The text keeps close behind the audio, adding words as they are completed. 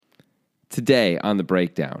today on the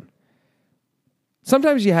breakdown.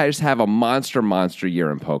 Sometimes you just have a monster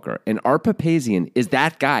year in poker, and Art Papazian is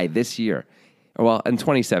that guy this year. Well, in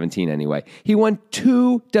 2017 anyway. He won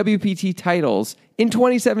 2 WPT titles in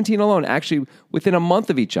 2017 alone, actually within a month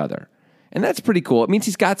of each other. And that's pretty cool. It means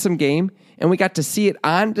he's got some game, and we got to see it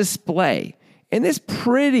on display in this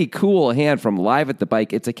pretty cool hand from Live at the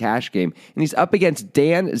Bike. It's a cash game, and he's up against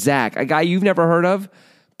Dan Zach, a guy you've never heard of,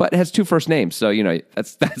 but has 2 first names. So,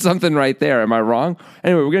 that's something right there. Am I wrong?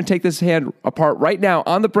 Anyway, we're going to take this hand apart right now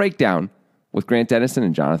on the breakdown with Grant Dennison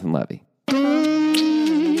and Jonathan Levy.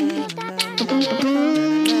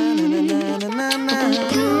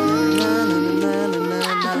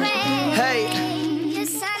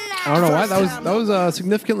 I don't know why. That was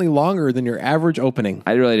significantly longer than your average opening.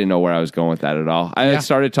 I really didn't know where I was going with that at all. I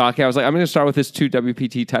started talking. I was like, I'm going to start with his 2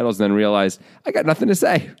 WPT titles, and then realized I got nothing to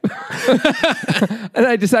say. And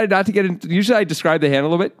I decided not to get into. Usually I describe the hand a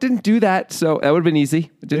little bit. Didn't do that, so that would have been easy.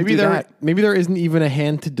 Maybe there isn't even a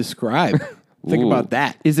hand to describe. Think about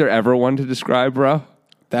that. Is there ever one to describe, bro?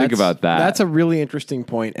 Think about that. That's a really interesting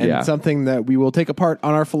point, and something that we will take apart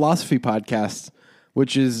on our philosophy podcast,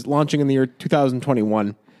 which is launching in the year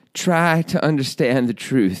 2021. Try to understand the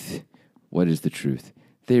truth. What is the truth?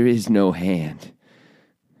 There is no hand.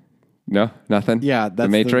 No? Nothing? Yeah. That's The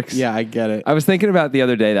Matrix? Yeah, I get it. I was thinking about the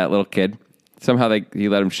other day, that little kid. Somehow he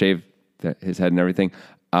let him shave his head and everything.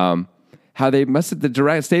 How they must have,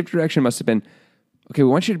 the stage direction must have been, okay, we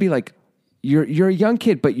want you to be like, you're a young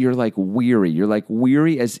kid, but you're like weary. You're like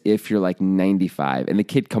weary as if you're like 95. And the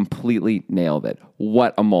kid completely nailed it.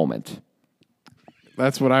 What a moment.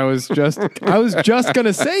 That's what I was just going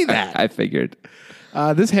to say that. I figured.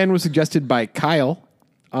 This hand was suggested by Kyle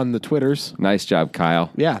on the Twitters. Nice job, Kyle.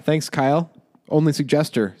 Yeah, thanks, Kyle. Only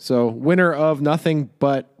suggester. So winner of nothing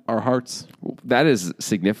but our hearts. That is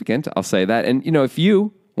significant. I'll say that. And, if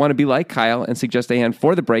you want to be like Kyle and suggest a hand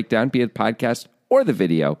for the breakdown, be it podcast or the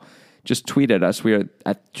video, just tweet at us. We are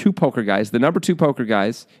at 2 Poker Guys, the number 2 Poker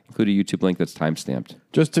Guys, include a YouTube link that's timestamped.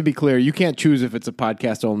 Just to be clear, you can't choose if it's a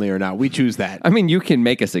podcast only or not. We choose that. I mean, you can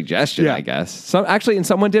make a suggestion, I guess. And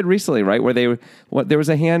someone did recently, right? Where there was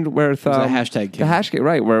a hand where the hashtag came. The hashtag,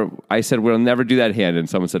 right? Where I said we'll never do that hand, and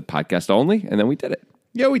someone said podcast only, and then we did it.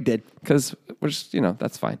 Yeah, we did because we're just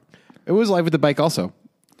that's fine. It was Live with the Bike, also.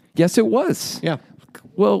 Yes, it was. Yeah.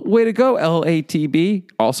 Well, way to go, LATB.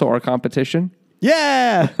 Also our competition.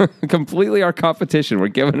 Yeah. Completely our competition. We're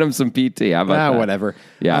giving them some PT. How about that? Whatever.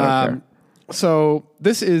 Yeah, I don't care. So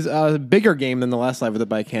this is a bigger game than the last Live with the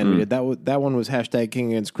Bike hand we did. That one was hashtag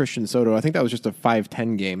King against Christian Soto. I think that was just a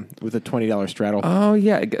 5-10 game with a $20 straddle. Oh,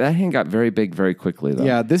 yeah. That hand got very big very quickly, though.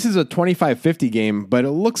 Yeah, this is a 25-50 game, but it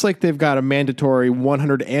looks like they've got a mandatory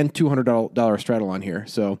 $100 and $200 straddle on here.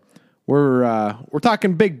 So we're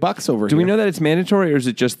talking big bucks over here. Do we know that it's mandatory, or is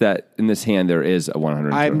it just that in this hand there is a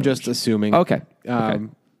 100? I'm just assuming. Okay.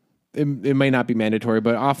 It may not be mandatory,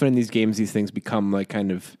 but often in these games, these things become like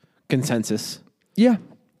kind of consensus. Yeah.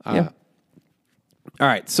 All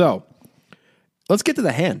right, so let's get to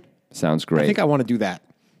the hand. Sounds great. I think I want to do that.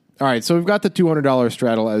 All right, so we've got the $200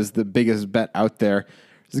 straddle as the biggest bet out there.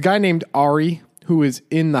 There's a guy named Ari who is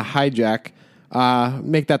in the hijack.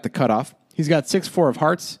 Make that the cutoff. He's got 6-4 of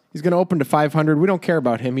hearts. He's going to open to 500. We don't care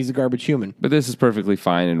about him. He's a garbage human. But this is perfectly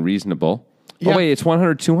fine and reasonable. Yeah. Oh, wait, it's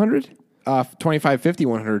 100, 200? 25, 50,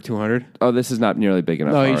 100, 200. Oh, this is not nearly big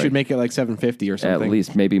enough. No, you should make it like 750 or something. At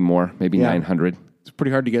least, maybe more, maybe 900. It's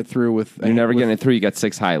pretty hard to get through with. You're never getting it through. You got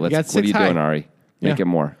 6 high. What are you doing, Ari? Make it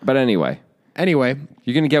more. But anyway,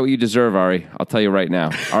 you're going to get what you deserve, Ari. I'll tell you right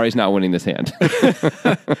now. Ari's not winning this hand.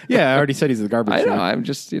 Yeah, I already said he's a garbage. I know. I'm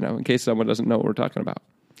just, in case someone doesn't know what we're talking about.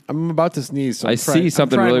 I'm about to sneeze. So I see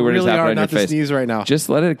something really weird is happening on your face. To sneeze right now. Just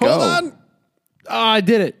let it go. Hold on. Oh, I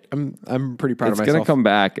did it. I'm pretty proud of myself. It's going to come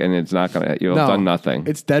back, and it's not going to. You've done nothing.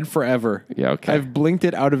 It's dead forever. Yeah, okay. I've blinked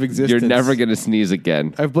it out of existence. You're never going to sneeze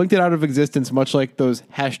again. I've blinked it out of existence, much like those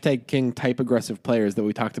hashtag King type aggressive players that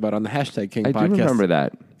we talked about on the hashtag King podcast. I do remember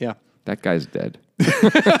that. Yeah. That guy's dead. No,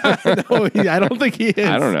 I don't think he is.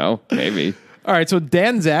 I don't know. Maybe. All right, so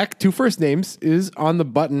Dan Zach, 2 first names, is on the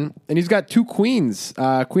button, and he's got 2 queens.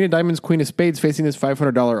 Queen of Diamonds, Queen of Spades facing his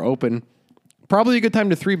 $500 open. Probably a good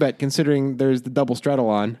time to 3-bet, considering there's the double straddle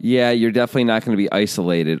on. Yeah, you're definitely not going to be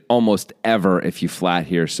isolated almost ever if you flat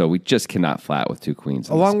here, so we just cannot flat with 2 queens.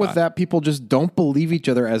 Along with that, people just don't believe each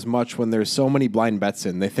other as much when there's so many blind bets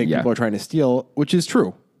in. They think people are trying to steal, which is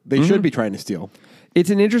true. They should be trying to steal.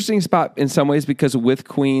 It's an interesting spot in some ways because with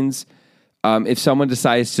queens, if someone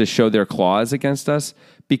decides to show their claws against us,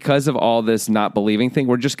 because of all this not believing thing,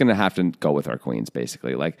 we're just going to have to go with our queens,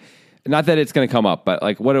 basically. Like, Not that it's going to come up, but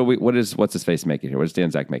like, what's his face make it here? What does Dan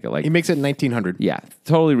Zach make it? Like, He makes it 1,900. yeah,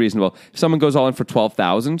 totally reasonable. If someone goes all in for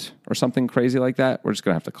 12,000 or something crazy like that, we're just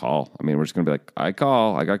going to have to call. I mean, we're just going to be like, I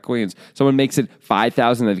got queens. Someone makes it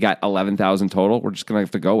 5,000, they've got 11,000 total. We're just going to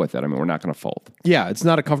have to go with it. I mean, we're not going to fold. Yeah, it's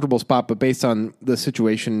not a comfortable spot, but based on the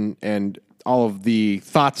situation and all of the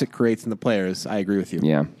thoughts it creates in the players, I agree with you.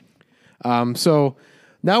 Yeah. So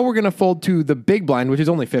now we're going to fold to the big blind, which is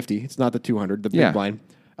only 50. It's not the 200, the big blind.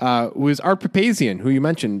 Was Art Papazian, who you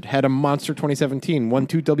mentioned, had a monster 2017, won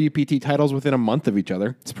 2 WPT titles within a month of each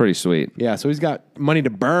other. It's pretty sweet. Yeah, so he's got money to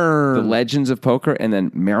burn. The Legends of Poker, and then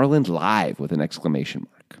Maryland Live with an exclamation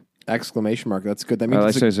mark. Exclamation mark. That's good. That means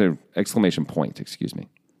Let's say it's an exclamation point, excuse me.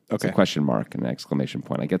 It's Okay. a question mark and an exclamation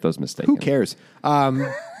point. I get those mistaken. who cares?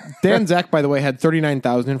 Dan Zach, by the way, had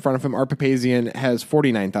 39,000 in front of him. Art Papazian has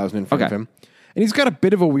 49,000 in front of Okay. him. And he's got a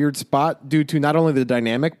bit of a weird spot due to not only the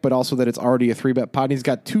dynamic, but also that it's already a 3-bet pot. And he's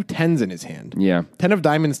got 2 10s in his hand. Yeah. 10 of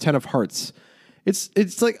diamonds, 10 of hearts.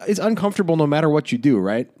 It's like it's uncomfortable no matter what you do,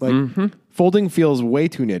 right? Like folding feels way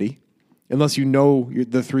too nitty unless you know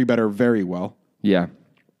the 3-better very well. Yeah.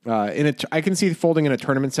 I can see folding in a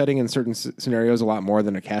tournament setting in certain scenarios a lot more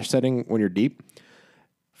than a cash setting when you're deep.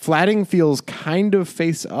 Flatting feels kind of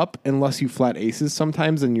face up unless you flat aces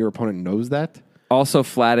sometimes and your opponent knows that. Also,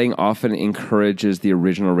 flatting often encourages the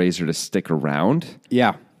original raiser to stick around.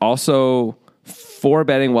 Yeah. Also,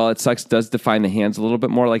 4-betting, while it sucks, does define the hands a little bit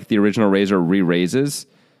more. Like the original raiser re-raises,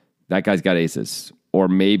 that guy's got aces or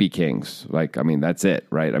maybe kings. Like, I mean, that's it,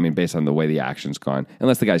 right? I mean, based on the way the action's gone,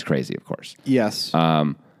 unless the guy's crazy, of course. Yes.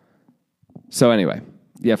 So anyway,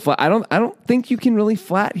 yeah, I don't think you can really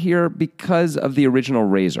flat here because of the original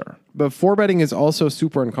raiser. But 4-betting is also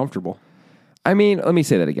super uncomfortable. I mean, let me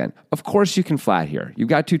say that again. Of course you can flat here. You've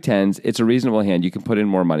got 2 10s. It's a reasonable hand. You can put in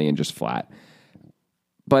more money and just flat.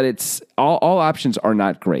 But it's all options are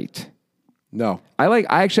not great. No.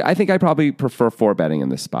 I think I probably prefer 4-betting in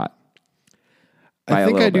this spot. I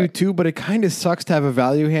think I do too, but it kind of sucks to have a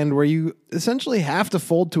value hand where you essentially have to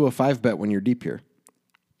fold to a 5-bet when you're deep here.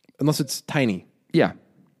 Unless it's tiny. Yeah,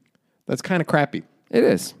 That's kind of crappy. it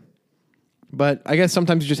is. But I guess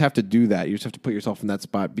sometimes you just have to do that. You just have to put yourself in that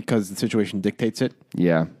spot because the situation dictates it.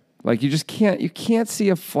 Yeah. Like you can't see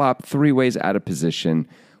a flop 3 ways out of position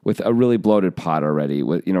with a really bloated pot already.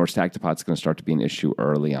 With, where stacked to pot's going to start to be an issue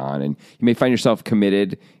early on. And you may find yourself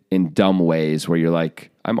committed in dumb ways where you're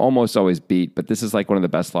like, I'm almost always beat, but this is like one of the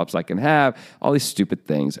best flops I can have. All these stupid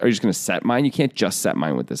things. Are you just going to set mine? You can't just set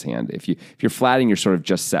mine with this hand. If you're flatting, you're sort of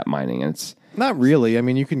just set mining. And it's Not really. I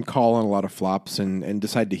mean, you can call on a lot of flops and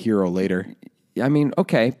decide to hero later. I mean,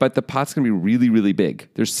 okay, but the pot's going to be really, really big.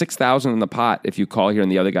 There's 6,000 in the pot if you call here and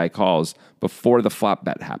the other guy calls before the flop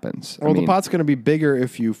bet happens. Well, the pot's going to be bigger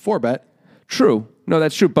if you 4-bet. True. No,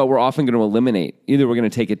 that's true. But we're often going to eliminate. Either we're going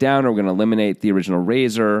to take it down or we're going to eliminate the original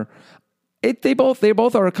raiser. They both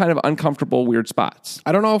are kind of uncomfortable, weird spots.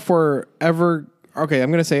 I don't know if we're ever... Okay,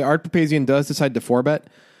 I'm going to say Art Papazian does decide to 4-bet.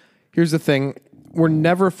 Here's the thing. We're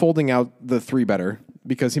never folding out the 3-better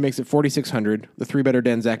because he makes it 4,600. The 3-better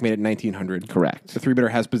Dan Zach made it 1,900. Correct. The 3-better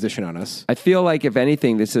has position on us. I feel like, if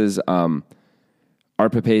anything, this is Art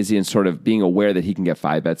Papazian sort of being aware that he can get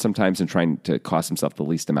 5-bet sometimes and trying to cost himself the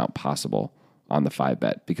least amount possible on the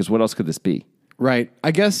 5-bet. Because what else could this be? Right.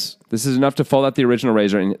 I guess... This is enough to fold out the original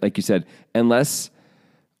raiser. And like you said, unless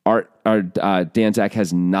Dan Zach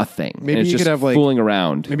has nothing. Maybe and it's you just could have, like... fooling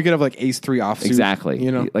around. Maybe you could have like ace-3 offsuit. Exactly.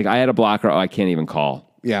 Like I had a blocker. I can't even call.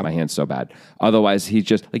 Yeah. My hand's so bad. Otherwise, he's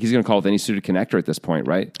going to call with any suited connector at this point,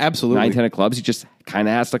 right? Absolutely. 9, 10 of clubs, he just kind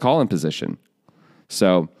of has to call in position.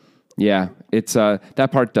 So, yeah, it's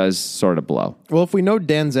that part does sort of blow. Well, if we know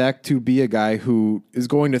Dan Zach to be a guy who is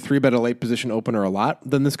going to 3-bet a late position opener a lot,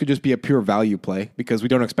 then this could just be a pure value play because we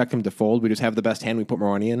don't expect him to fold. We just have the best hand. We put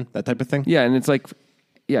more money in, that type of thing. Yeah, and it's like,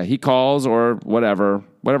 yeah, he calls or whatever.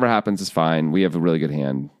 Whatever happens is fine. We have a really good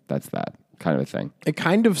hand. That's that kind of a thing. It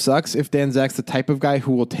kind of sucks if Dan Zach's the type of guy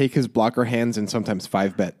who will take his blocker hands and sometimes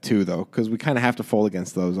 5-bet too, though, because we kind of have to fold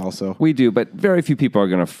against those also. We do, but very few people are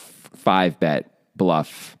going to 5-bet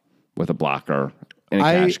bluff with a blocker in a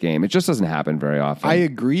cash game. It just doesn't happen very often. I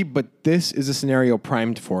agree, but this is a scenario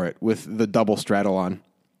primed for it with the double straddle on,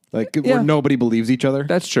 like where nobody believes each other.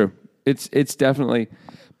 That's true. It's definitely,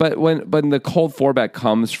 but when the cold 4-bet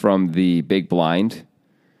comes from the big blind,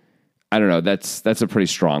 I don't know. That's a pretty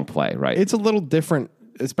strong play, right? It's a little different,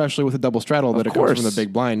 especially with a double straddle that it comes from the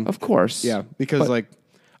big blind. Of course. Yeah, because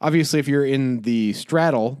obviously if you're in the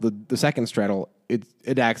straddle, the second straddle,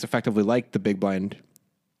 it acts effectively like the big blind,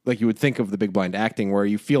 like you would think of the big blind acting, where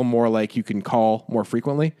you feel more like you can call more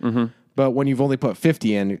frequently. Mm-hmm. But when you've only put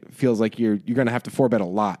 50 in, it feels like you're going to have to 4-bet a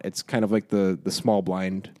lot. It's kind of like the small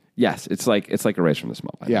blind. Yes, it's like a race from the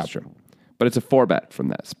small blind. Yeah. That's true. But it's a 4-bet from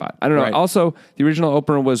that spot. I don't know. Right. Also, the original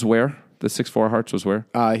opener was where? The 6-4 hearts was where?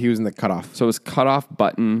 He was in the cutoff. So it was cutoff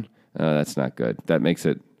button. That's not good. That makes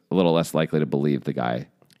it a little less likely to believe the guy.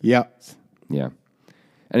 Yeah. Yeah.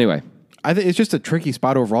 Anyway, I think it's just a tricky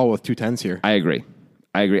spot overall with 210s here. I agree.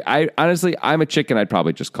 I honestly, I'm a chicken. I'd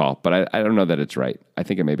probably just call, but I don't know that it's right. I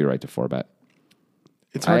think it may be right to 4-bet.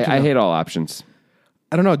 It's hard to I know. hate all options.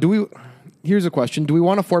 I don't know. Here's a question. Do we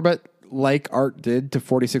want to 4-bet like Art did to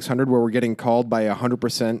 4,600 where we're getting called by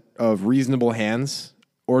 100% of reasonable hands?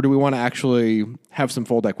 Or do we want to actually have some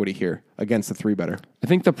fold equity here against the 3-better? I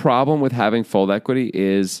think the problem with having fold equity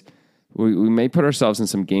is we may put ourselves in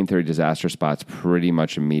some game theory disaster spots pretty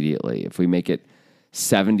much immediately. If we make it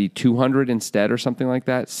 7,200 instead or something like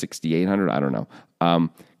that, 6,800, I don't know.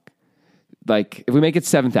 Like if we make it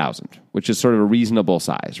 7,000, which is sort of a reasonable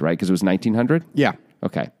size, right? Because it was 1,900? Yeah.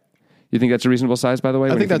 Okay. You think that's a reasonable size, by the way?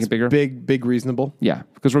 I when think you're that's thinking bigger? big reasonable. Yeah,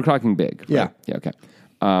 because we're talking big. Yeah. Right? Yeah,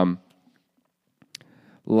 okay.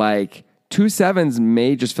 Like 2 7s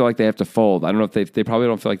may just feel like they have to fold. I don't know if they probably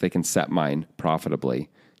don't feel like they can set mine profitably.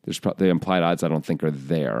 The implied odds I don't think are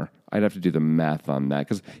there. I'd have to do the math on that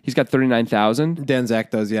because he's got 39,000. Dan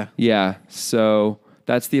Zach does, yeah. Yeah, so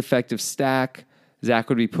that's the effective stack. Zach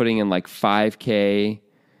would be putting in like 5K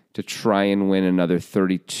to try and win another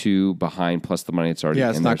 32 behind plus the money it's already Yeah, in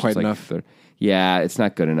it's there. not quite like enough. Yeah, it's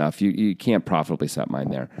not good enough. You can't profitably set mine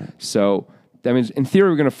there. So that means in theory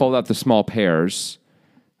we're going to fold out the small pairs.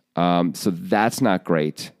 So that's not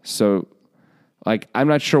great. So like I'm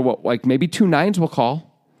not sure what like maybe 2 9s will call.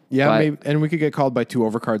 Yeah, but- maybe, and we could get called by 2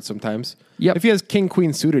 overcards sometimes. Yep. If he has king,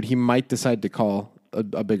 queen suited, he might decide to call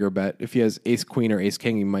a bigger bet. If he has ace, queen, or ace,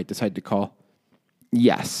 king, he might decide to call.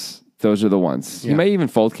 Yes, those are the ones. Yeah. You may even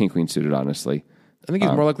fold king queen suited. Honestly, I think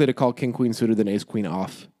he's more likely to call king, queen suited than ace, queen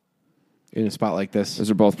off in a spot like this.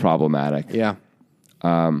 those are both problematic. Yeah.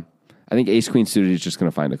 I think ace queen suited is just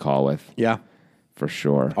going to find a call with Yeah. for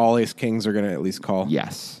sure. All ace kings are going to at least call.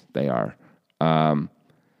 Yes, they are.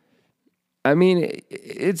 I mean,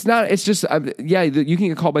 it's not. It's just yeah. You can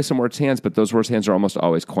get called by some worse hands, but those worse hands are almost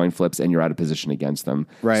always coin flips, and you're out of position against them.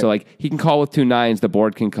 Right. So like he can call with 2 9s. The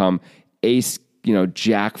board can come ace.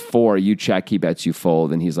 Jack 4. You check. He bets. You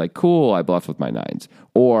fold, and he's like, cool. I bluff with my 9s.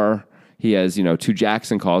 Or he has 2 jacks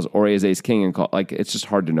and calls, or he has ace king and call. Like it's just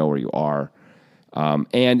hard to know where you are.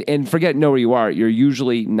 And forget know where you are. You're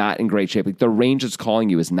usually not in great shape. Like the range that's calling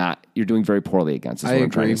you is not. You're doing very poorly against. Is what I'm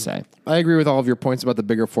trying to say. I agree with all of your points about the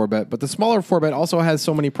bigger 4-bet, but the smaller 4-bet also has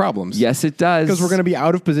so many problems. Yes, it does. Because we're going to be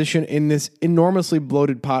out of position in this enormously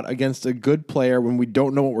bloated pot against a good player when we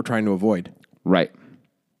don't know what we're trying to avoid. Right.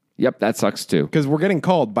 Yep, that sucks too. Because we're getting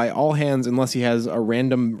called by all hands unless he has a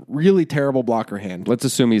random, really terrible blocker hand. Let's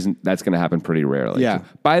assume that's going to happen pretty rarely. Yeah. too.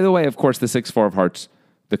 By the way, of course, the 6-4 of hearts,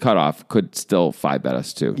 the cutoff could still 5-bet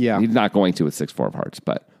us too. Yeah. He's not going to with 6-4 of hearts,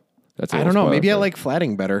 but that's. I don't know. Maybe I like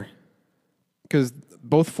flatting better. Because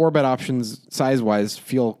both 4-bet options, size-wise,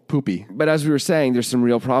 feel poopy. But as we were saying, there's some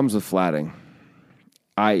real problems with flatting.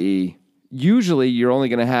 I.e., usually you're only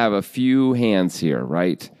going to have a few hands here,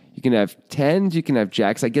 right? You can have 10s, you can have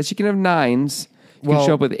jacks. I guess you can have 9s. You Well- can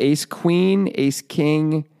show up with ace queen, ace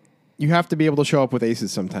king. You have to be able to show up with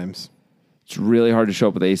aces sometimes. It's really hard to show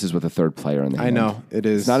up with aces with a third player in the I hand. know. It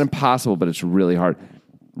is. It's not impossible, but it's really hard.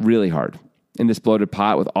 Really hard. In this bloated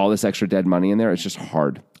pot with all this extra dead money in there, it's just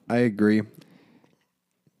hard I agree.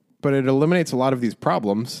 But it eliminates a lot of these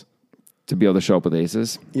problems. to be able to show up with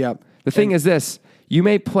aces. Yeah. The thing is this, you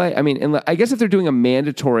may play, I guess if they're doing a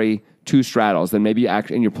mandatory 2 straddles, then maybe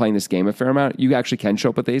and you're playing this game a fair amount, you actually can show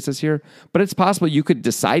up with aces here. But it's possible you could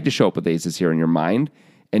decide to show up with aces here in your mind,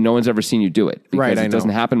 and no one's ever seen you do it because Right, I it doesn't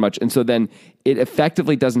know. happen much. And so then it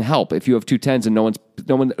effectively doesn't help if you have 2 10s and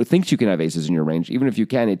no one thinks you can have aces in your range. Even if you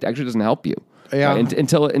can, it actually doesn't help you. Yeah.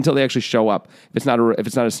 Until they actually show up. If it's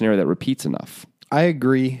not a scenario that repeats enough. I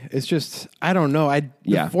agree. It's just, I don't know.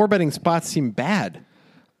 Yeah. The 4-betting spots seem bad.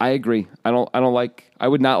 I agree. I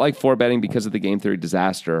would not like 4-betting because of the game theory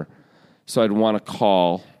disaster. So I'd want to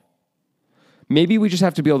call. Maybe we just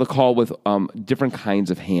have to be able to call with different kinds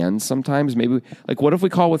of hands sometimes. Maybe, like, what if we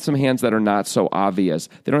call with some hands that are not so obvious?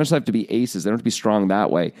 They don't necessarily have to be aces. They don't have to be strong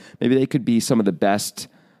that way. Maybe they could be some of the best,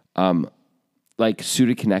 like,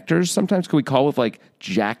 suited connectors. Sometimes could we call with, like,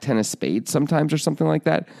 jack, 10 of spades sometimes or something like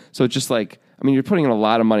that? So it's just like, you're putting in a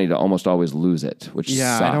lot of money to almost always lose it, which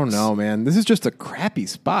Yeah, sucks. I don't know, man. This is just a crappy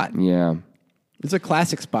spot. Yeah. It's a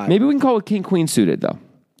classic spot. Maybe we can call it king queen suited though.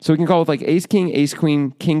 So we can call it like ace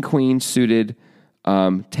queen, king queen suited,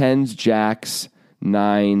 10s, jacks,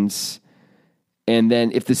 9s, and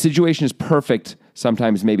then if the situation is perfect,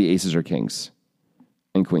 sometimes maybe aces or kings.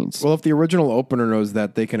 and queens. Well, if the original opener knows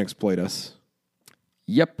that, they can exploit us.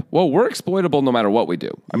 Yep. Well, we're exploitable no matter what we do.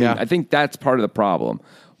 I mean, Yeah. I think that's part of the problem.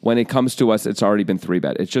 When it comes to us, it's already been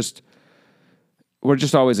 3-bet. It's just, we're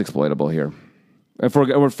just always exploitable here. If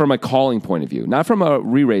we're from a calling point of view, not from a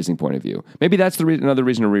re-raising point of view. Maybe that's another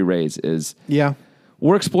reason to re-raise is Yeah.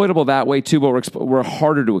 we're exploitable that way too, but we're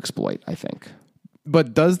harder to exploit, I think.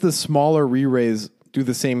 But does the smaller re-raise do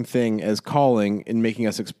the same thing as calling in making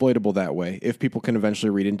us exploitable that way, if people can eventually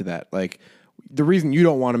read into that? Like, the reason you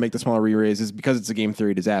don't want to make the smaller re-raise is because it's a game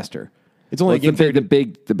theory disaster. It's only a game theory. The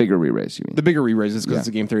bigger re-raise, you mean? The bigger re-raise is because it's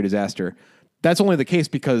a game theory disaster. That's only the case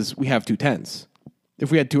because we have 2 10s.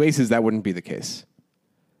 If we had 2 aces, that wouldn't be the case.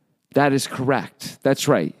 That is correct. That's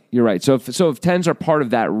right. You're right. So if tens are part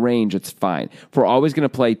of that range, it's fine. If we're always going to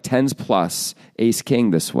play tens plus ace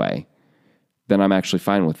king this way, then I'm actually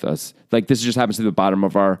fine with this. Like this just happens to the bottom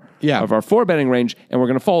of our 4-betting range, and we're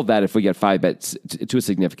going to fold that if we get 5 bets to a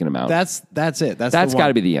significant amount. That's it. That's got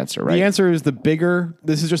to be the answer, right? The answer is the bigger.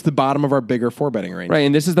 This is just the bottom of our bigger 4-betting range, right?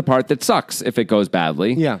 And this is the part that sucks if it goes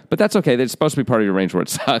badly. Yeah, but that's okay. It's supposed to be part of your range where it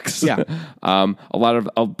sucks. Yeah, a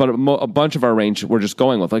bunch of our range we're just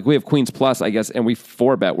going with. Like we have queens plus, I guess, and we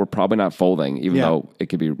 4-bet. We're probably not folding, even though it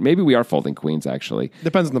could be. Maybe we are folding queens actually.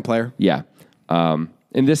 Depends on the player. Yeah.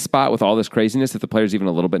 In this spot with all this craziness, if the player's even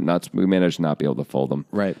a little bit nuts, we manage to not be able to fold them.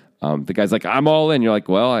 Right. The guy's like, I'm all in. You're like,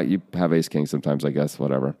 well, you have ace king sometimes, I guess,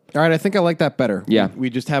 whatever. All right, I think I like that better. Yeah. We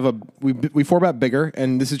just have we 4-bet bigger,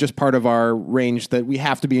 and this is just part of our range that we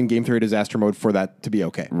have to be in game theory disaster mode for that to be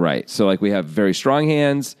okay. Right. So like we have very strong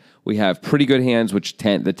hands. We have pretty good hands, which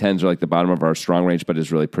the tens are like the bottom of our strong range, but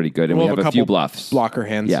is really pretty good. And we have a few bluffs. Blocker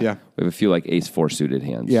hands, yeah. We have a few like ace 4 suited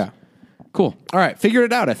hands. Yeah. Cool. All right, figured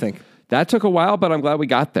it out, I think. That took a while, but I'm glad we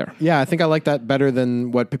got there. Yeah, I think I like that better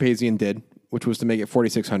than what Papazian did, which was to make it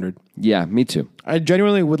 4,600. Yeah, me too. I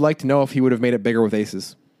genuinely would like to know if he would have made it bigger with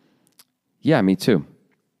aces. Yeah, me too.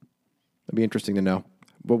 It'd be interesting to know,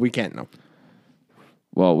 but we can't know.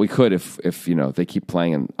 Well, we could if they keep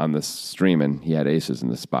playing on this stream and he had aces in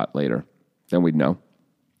this spot later. Then we'd know.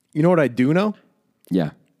 You know what I do know? Yeah.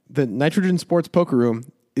 The Nitrogen Sports Poker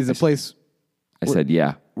Room is a place... I said,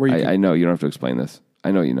 yeah. I know. You don't have to explain this. I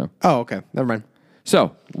know you know. Oh, okay. Never mind.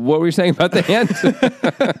 So, what were you saying about the hand?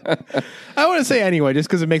 I want to say anyway, just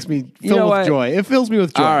because it makes me fill with joy. It fills me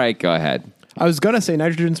with joy. All right, go ahead. I was going to say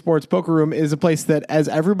Nitrogen Sports Poker Room is a place that, as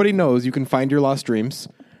everybody knows, you can find your lost dreams.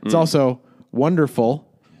 It's also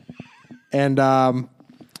wonderful and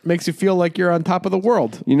makes you feel like you're on top of the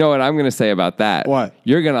world. You know what I'm going to say about that? What?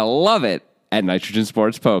 You're going to love it at Nitrogen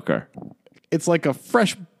Sports Poker. It's like a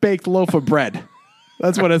fresh baked loaf of bread.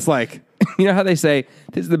 That's what it's like. You know how they say,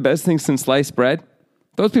 this is the best thing since sliced bread?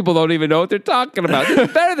 Those people don't even know what they're talking about. This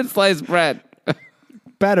is better than sliced bread.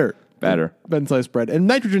 Better than sliced bread. And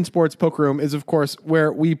Nitrogen Sports Poker Room is, of course,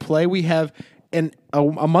 where we play. We have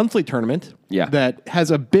a monthly tournament that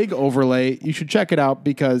has a big overlay. You should check it out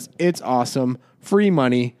because it's awesome. Free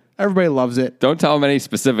money. Everybody loves it. Don't tell them any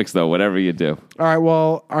specifics, though, whatever you do. All right,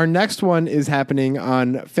 well, our next one is happening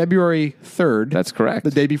on February 3rd. That's correct.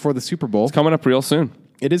 The day before the Super Bowl. It's coming up real soon.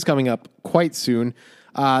 It is coming up quite soon.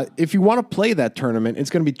 If you want to play that tournament,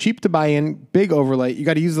 it's going to be cheap to buy in, big overlay. You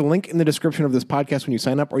got to use the link in the description of this podcast when you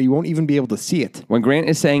sign up, or you won't even be able to see it. When Grant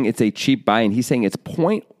is saying it's a cheap buy-in, he's saying it's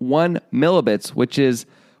 0.1 millibits, which is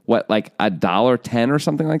what, like $1.10 or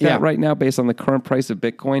something like that right now, based on the current price of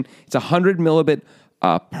Bitcoin. It's 100 millibit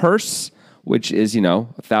purse, which is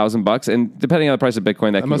 $1,000, and depending on the price of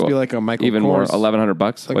Bitcoin, that can must go be like a Michael even Kors, more,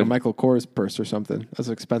 $1,100. Like a Michael Kors purse or something. That's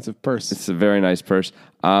an expensive purse. It's a very nice purse,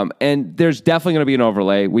 and there's definitely going to be an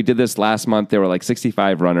overlay. We did this last month. There were like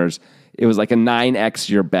 65 runners. It was like a 9x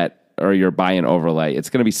your bet or your buy-in overlay. It's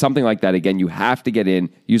going to be something like that again. You have to get in.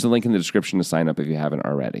 Use the link in the description to sign up if you haven't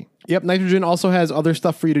already. Yep, Nitrogen also has other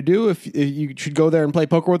stuff for you to do. If you should go there and play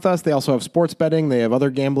poker with us, they also have sports betting. They have other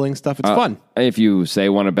gambling stuff. It's fun. If you say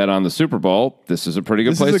want to bet on the Super Bowl, this is a pretty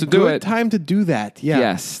good place to do it. This is a good time to do that. Yeah.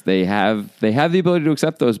 Yes, they have the ability to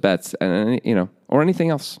accept those bets, and or anything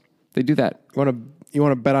else. They do that. You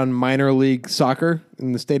want to bet on minor league soccer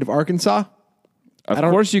in the state of Arkansas? Of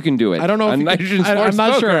course you can do it. I don't know. I'm not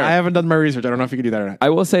sure. I haven't done my research. I don't know if you can do that or not. I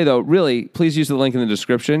will say, though, really, please use the link in the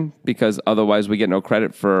description because otherwise we get no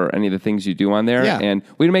credit for any of the things you do on there. Yeah. And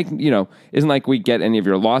we make, isn't like we get any of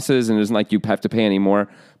your losses and isn't like you have to pay any more.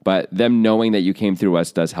 But them knowing that you came through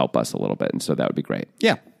us does help us a little bit. And so that would be great.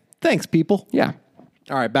 Yeah. Thanks, people. Yeah.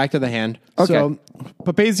 All right, back to the hand. Okay. So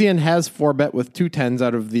Papazian has 4-bet with 2 10s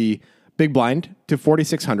out of the big blind to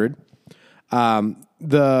 4,600.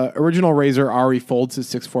 The original raiser, Ari, folds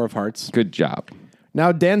his 6-4 of hearts. Good job.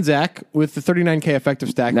 Now Dan Zach with the 39K effective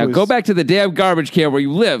stack. Now go back to the damn garbage can where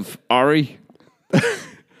you live, Ari.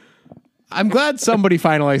 I'm glad somebody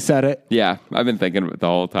finally said it. Yeah, I've been thinking of it the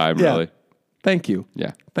whole time, Yeah. really. Thank you.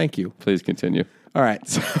 Yeah. Thank you. Please continue. All right.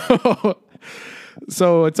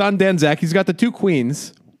 So it's on Dan Zach. He's got the two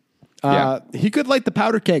queens. He could light the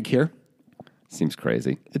powder keg here. Seems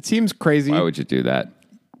crazy. It seems crazy. Why would you do that?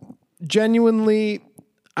 Genuinely,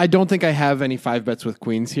 I don't think I have any 5 bets with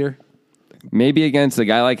queens here. Maybe against a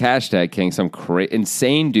guy like Hashtag King, some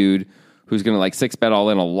insane dude who's going to like 6-bet all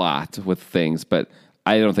in a lot with things, but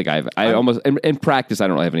I don't think in practice, I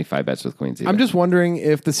don't really have any 5 bets with queens either. I'm just wondering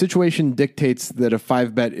if the situation dictates that a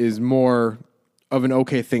 5-bet is more of an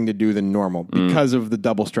okay thing to do than normal because of the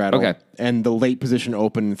double straddle and the late position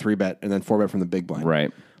open and 3-bet and then 4-bet from the big blind.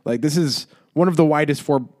 Right. Like this is one of the widest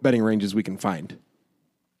 4-betting ranges we can find.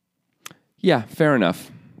 Yeah, fair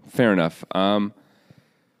enough. Fair enough.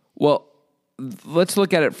 Well, let's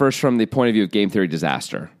look at it first from the point of view of game theory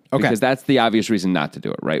disaster. Okay. Because that's the obvious reason not to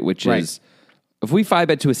do it, right? Which is if we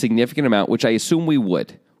 5-bet to a significant amount, which I assume we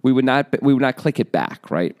would not click it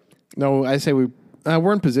back, right? No, I say we're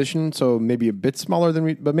in position, so maybe a bit smaller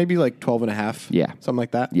than but maybe like 12 and a half. Yeah. Something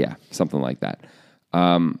like that. Yeah, something like that.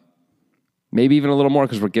 Maybe even a little more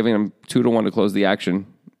because we're giving them 2-1 to close the action.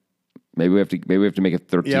 Maybe we have to make it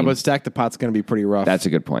 13. Yeah, but stack the pot's going to be pretty rough. That's a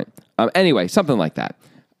good point. Anyway, something like that.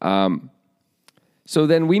 So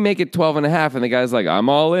then we make it 12 and a half, and the guy's like, I'm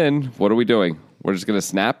all in. What are we doing? We're just going to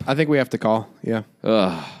snap? I think we have to call. Yeah.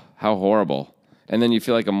 Ugh, how horrible. And then you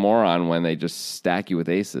feel like a moron when they just stack you with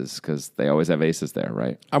aces because they always have aces there,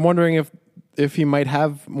 right? I'm wondering if he might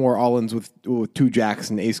have more all-ins with 2 jacks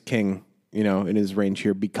and ace king, in his range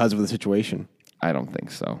here because of the situation. I don't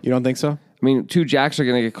think so. You don't think so? I mean, 2 jacks are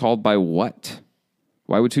going to get called by what?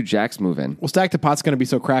 Why would 2 jacks move in? Well, stack the pot's going to be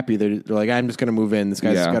so crappy. They're like, I'm just going to move in. This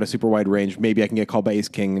guy's got a super wide range. Maybe I can get called by ace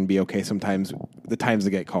king and be okay sometimes. The times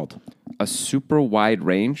they get called. A super wide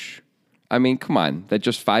range? I mean, come on. That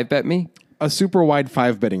just 5-bet me? A super wide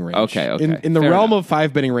 5-betting range. Okay. In the Fair realm enough. of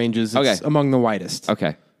 5-betting ranges, it's among the widest.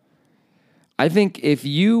 Okay. I think if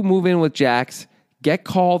you move in with jacks, get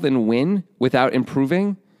called and win without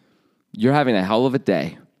improving, you're having a hell of a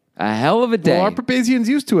day. A hell of a day. Well, our Papazian's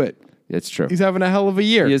used to it. It's true. He's having a hell of a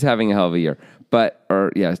year. He is having a hell of a year.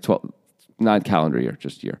 12, not calendar year,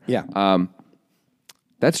 just year. Yeah.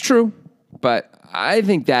 That's true. But I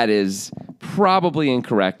think that is probably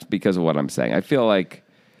incorrect because of what I'm saying. I feel like...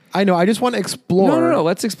 I know. I just want to explore. No.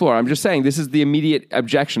 Let's explore. I'm just saying this is the immediate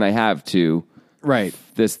objection I have to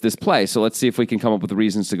this play. So let's see if we can come up with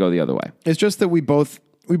reasons to go the other way. It's just that we both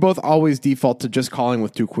always default to just calling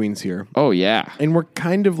with 2 queens here. Oh, yeah. And we're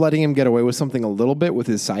kind of letting him get away with something a little bit with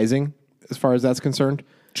his sizing as far as that's concerned.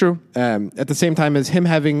 True. At the same time as him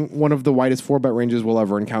having one of the widest 4-bet ranges we'll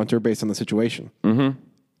ever encounter based on the situation. Mm-hmm.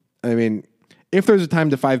 I mean, if there's a time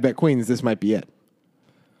to 5-bet queens, this might be it.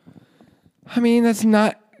 I mean, that's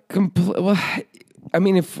not complete. Well, I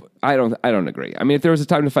mean, if I don't agree. I mean, if there was a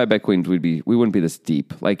time to 5-bet queens, we wouldn't be this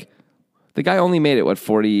deep. Like the guy only made it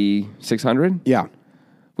 4,600. Yeah,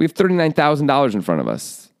 we have $39,000 in front of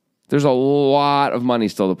us. There's a lot of money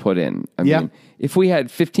still to put in. I mean, if we had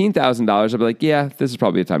 $15,000, I'd be like, yeah, this is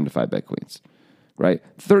probably a time to 5-bet queens, right?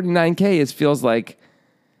 $39K feels like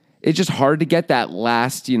it's just hard to get that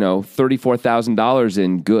last, $34,000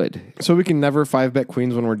 in good. So we can never 5-bet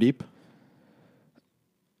queens when we're deep?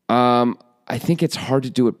 I think it's hard to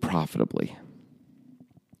do it profitably.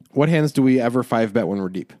 What hands do we ever 5-bet when we're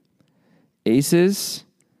deep? Aces,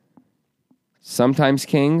 sometimes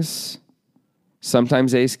kings,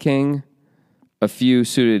 sometimes ace king, a few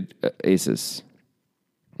suited aces.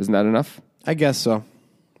 Isn't that enough? I guess so.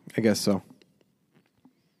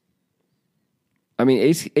 I mean,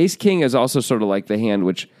 ace king is also sort of like the hand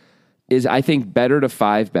which is, I think, better to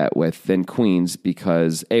 5-bet with than queens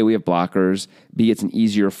because A, we have blockers, B, it's an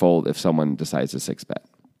easier fold if someone decides to 6-bet.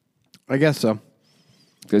 I guess so.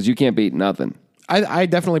 Because you can't beat nothing. I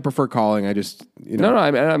definitely prefer calling. I just, No,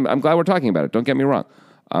 I'm glad we're talking about it. Don't get me wrong.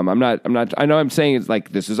 I'm not, I know I'm saying it's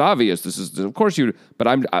like, this is obvious. This is, of course but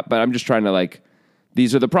I'm just trying to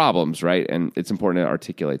these are the problems, right? And it's important to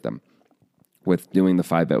articulate them with doing the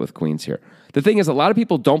 5-bet with queens here. The thing is, a lot of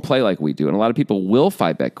people don't play like we do, and a lot of people will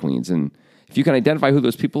 5-bet queens. And if you can identify who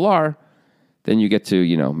those people are, then you get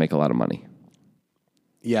to, make a lot of money.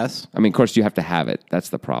 Yes. I mean, of course, you have to have it. That's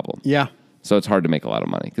the problem. Yeah. So it's hard to make a lot of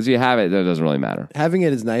money. Because you have it, that doesn't really matter. Having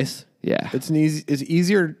it is nice. Yeah. It's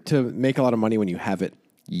easier to make a lot of money when you have it.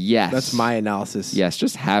 Yes. That's my analysis. Yes,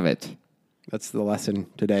 just have it. That's the lesson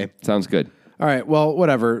today. Sounds good. All right, well,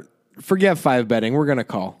 whatever. Forget 5-betting. We're going to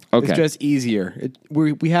call. Okay. It's just easier.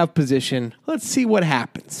 We have position. Let's see what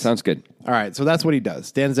happens. Sounds good. All right, so that's what he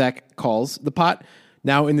does. Dan Zach calls the pot.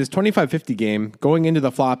 Now, in this 25-50 game, going into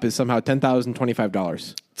the flop is somehow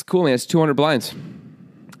 $10,025. It's cool, man. It's 200 blinds.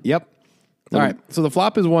 Yep. All right. So the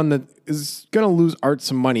flop is one that is going to lose Art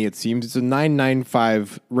some money, it seems. It's a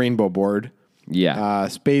 995 rainbow board. Yeah.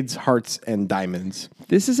 Spades, hearts, and diamonds.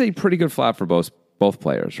 This is a pretty good flop for both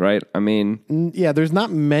players, right? I mean, Yeah, there's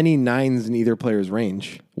not many nines in either player's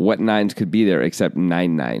range. what nines could be there except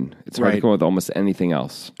 9-9? It's hard to Right. come up with almost anything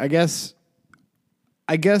else. I guess.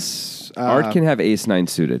 Art can have ace-9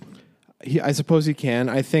 suited. I suppose he can.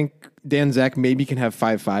 I think Dan Zach maybe can have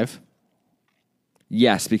 5-5.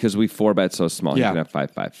 Yes, because we 4-bet so small. You Yeah. can have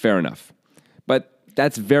 5-5. Fair enough. But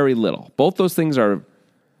that's very little. Both those things are...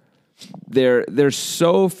 There's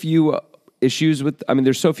so few issues with... I mean,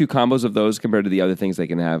 there's so few combos of those compared to the other things they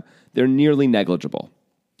can have. They're nearly negligible.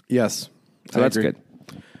 Yes. So that's good.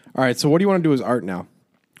 All right, so what do you want to do as Art now?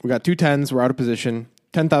 We got 2 10s. We're out of position.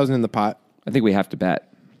 10,000 in the pot. I think we have to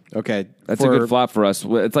bet. Okay. That's a good flop for us.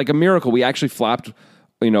 It's like a miracle. We actually flopped,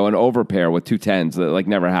 an overpair with 2 10s that like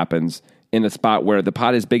never happens in a spot where the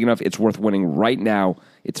pot is big enough. It's worth winning right now.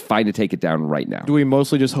 It's fine to take it down right now. Do we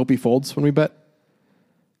mostly just hope he folds when we bet?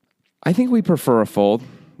 I think we prefer a fold.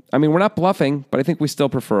 I mean, we're not bluffing, but I think we still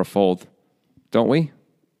prefer a fold. Don't we?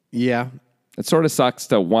 Yeah. It sort of sucks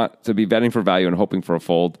to want to be betting for value and hoping for a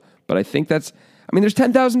fold. But I think there's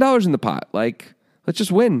 $10,000 in the pot. Like, let's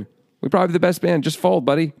just win. We're probably the best man. Just fold,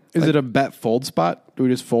 buddy. Is it a bet fold spot? Do we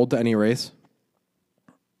just fold to any raise?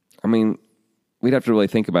 I mean, we'd have to really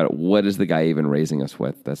think about it. What is the guy even raising us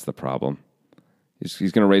with? That's the problem. He's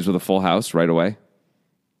going to raise with a full house right away.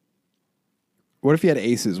 What if he had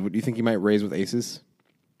aces? Do you think he might raise with aces?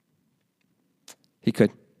 He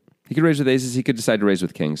could. He could raise with aces. He could decide to raise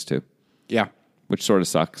with kings too, Yeah. which sort of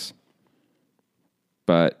sucks.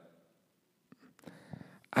 But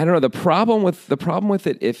I don't know. The problem with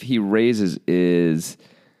it, if he raises, is,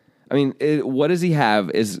 I mean, what does he have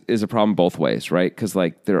is a problem both ways, right? Because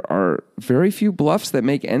like there are very few bluffs that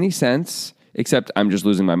make any sense, except I'm just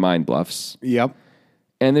losing my mind bluffs. Yep.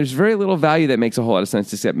 And there's very little value that makes a whole lot of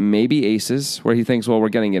sense, except maybe aces, where he thinks, well, we're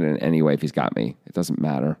getting it in anyway if he's got me. It doesn't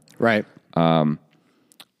matter. Right.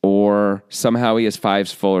 Or somehow he has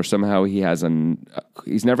fives full, or somehow he has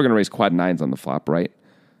he's never going to raise quad nines on the flop, right?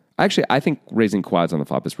 Actually, I think raising quads on the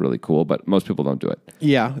flop is really cool, but most people don't do it.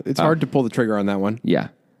 Yeah. It's hard to pull the trigger on that one. Yeah.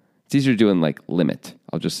 It's easier to do in like limit,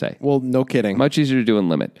 I'll just say. Well, no kidding. Much easier to do in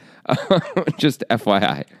limit. Just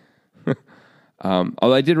FYI.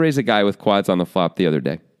 Although I did raise a guy with quads on the flop the other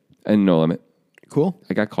day and no limit. Cool.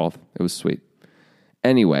 I got called. It was sweet.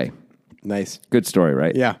 Anyway, Nice. good story,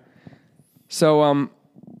 right? Yeah. So,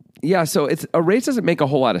 so it's a raise doesn't make a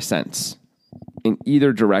whole lot of sense in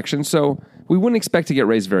either direction. So we wouldn't expect to get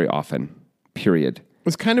raised very often, period.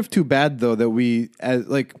 It's kind of too bad, though, that we,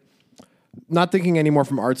 not thinking anymore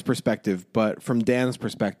from Art's perspective, but from Dan's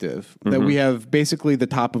perspective, that we have basically the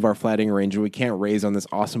top of our flatting range and we can't raise on this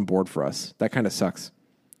awesome board for us. That kind of sucks.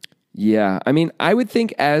 Yeah. I mean, I would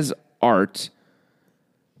think as Art,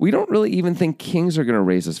 we don't really even think kings are going to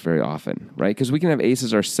raise us very often, right? Because we can have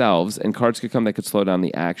aces ourselves and cards could come that could slow down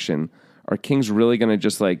the action. Are kings really going to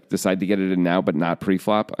just like decide to get it in now but not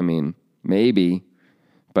pre-flop? I mean, maybe,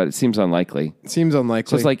 but it seems unlikely. It seems unlikely.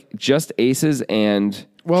 So it's like just aces and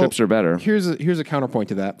trips are better. Here's a counterpoint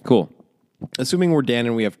to that. Cool. Assuming we're Dan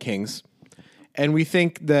and we have kings, and we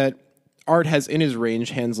think that Art has in his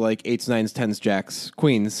range hands like 8s, 9s, 10s, jacks,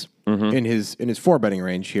 queens in his 4-betting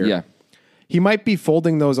range here. Yeah. He might be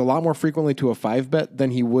folding those a lot more frequently to a 5-bet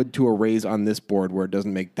than he would to a raise on this board where it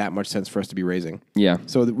doesn't make that much sense for us to be raising. Yeah.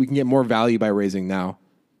 So that we can get more value by raising now.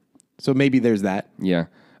 So maybe there's that. Yeah.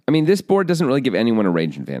 I mean, this board doesn't really give anyone a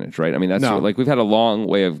range advantage, right? I mean, that's No. like we've had a long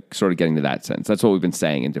way of sort of getting to that sense. That's what we've been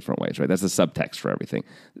saying in different ways, right? That's the subtext for everything.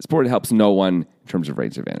 This board helps no one in terms of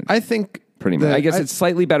range advantage. I think Pretty much. I guess it's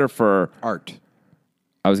slightly better for, Art.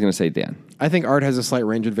 I was going to say Dan. I think Art has a slight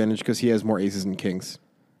range advantage because he has more aces and kings.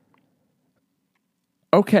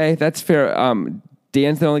 Okay, that's fair.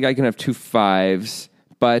 Dan's the only guy who can have 2 5s,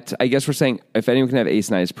 but I guess we're saying if anyone can have ace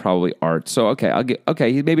 9, it's probably Art. So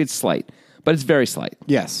okay, maybe it's slight, but it's very slight.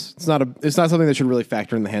 Yes, it's not something that should really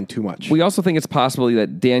factor in the hand too much. We also think it's possible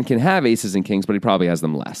that Dan can have aces and kings, but he probably has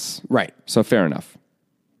them less. Right. So fair enough.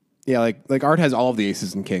 Yeah, like Art has all of the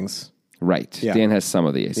aces and kings. Right. Yeah. Dan has some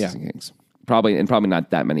of the aces Yeah. and kings. Probably not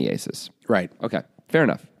that many aces. Right. Okay, fair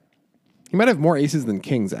enough. He might have more aces than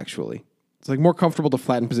kings, actually. It's like more comfortable to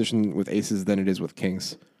flatten position with aces than it is with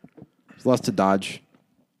kings. There's less to dodge.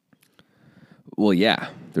 Well, yeah,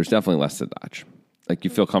 there's definitely less to dodge. Like you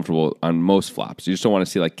feel comfortable on most flops. You just don't want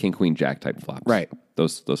to see like king, queen, jack type flops. Right.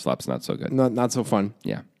 Those flops not so good. Not so fun.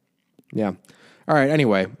 Yeah. Yeah. All right,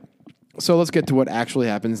 anyway. So let's get to what actually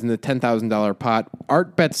happens in the $10,000 pot.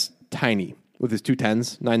 Art bets tiny with his 2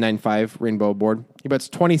 10s, 995 rainbow board. He bets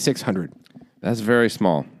 2,600. That's very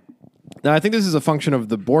small. Now, I think this is a function of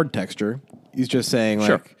the board texture. He's just saying,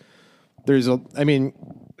 Sure. this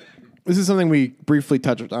is something we briefly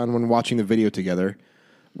touched on when watching the video together.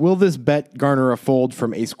 Will this bet garner a fold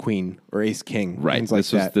from ace queen or ace king? Right. Things like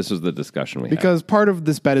that. This was the discussion we had. Because part of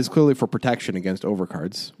this bet is clearly for protection against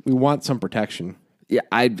overcards. We want some protection. Yeah,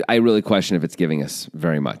 I really question if it's giving us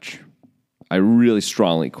very much. I really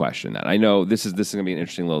strongly question that. I know this is going to be an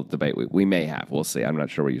interesting little debate we may have. We'll see. I'm not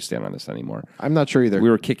sure where you stand on this anymore. I'm not sure either. We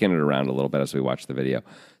were kicking it around a little bit as we watched the video.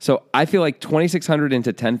 So I feel like 2,600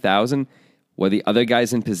 into 10,000, where the other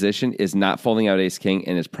guy's in position, is not folding out ace king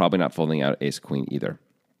and is probably not folding out ace queen either.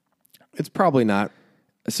 It's probably not.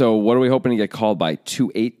 So what are we hoping to get called by? 2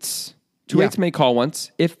 8s? 2 8s may call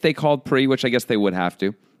once. If they called pre, which I guess they would have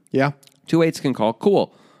to. Yeah. 2 8s can call.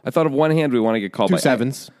 Cool. I thought of one hand we want to get called 2 by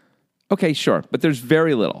 7s. Okay, sure. But there's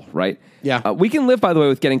very little, right? Yeah. We can live, by the way,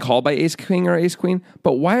 with getting called by ace king or ace queen,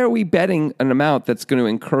 but why are we betting an amount that's going to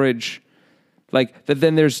encourage, like, that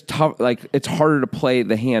then there's tough, like, it's harder to play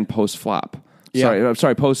the hand post flop. Yeah.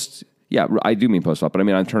 Sorry, post, yeah, I do mean post flop, but I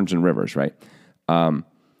mean on turns and rivers, right?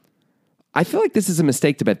 I feel like this is a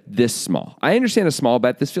mistake to bet this small. I understand a small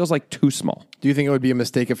bet. This feels like too small. Do you think it would be a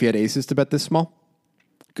mistake if you had aces to bet this small?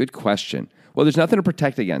 Good question. Well, there's nothing to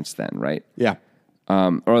protect against then, right? Yeah.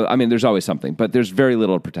 There's always something, but there's very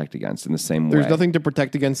little to protect against in the same way. There's nothing to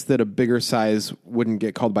protect against that a bigger size wouldn't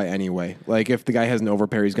get called by anyway. Like if the guy has an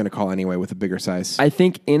overpair, he's going to call anyway with a bigger size. I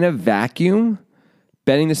think in a vacuum,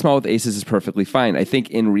 betting the small with aces is perfectly fine. I think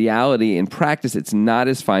in reality, in practice, it's not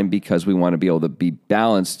as fine because we want to be able to be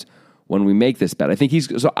balanced when we make this bet. I think he's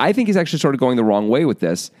actually sort of going the wrong way with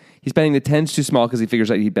this. He's betting the 10s too small because he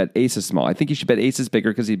figures out he bet aces small. I think he should bet aces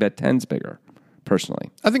bigger because he bet 10s bigger, personally.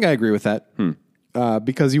 I think I agree with that.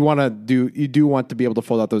 Because you do want to be able to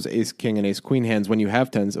fold out those ace king and ace queen hands when you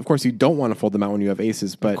have 10s. Of course, you don't want to fold them out when you have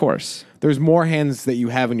aces, but Of course. there's more hands that you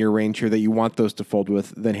have in your range here that you want those to fold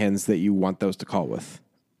with than hands that you want those to call with.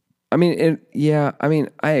 I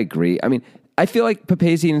agree. I feel like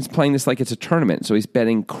Papazian is playing this like it's a tournament, so he's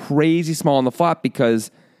betting crazy small on the flop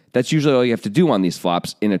because that's usually all you have to do on these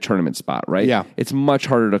flops in a tournament spot, right? Yeah. It's much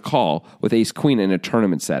harder to call with ace queen in a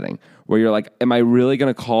tournament setting where you're like, am I really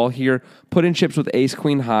going to call here? Put in chips with ace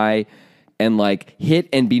queen high and like hit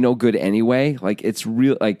and be no good anyway? Like it's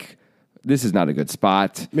real, like this is not a good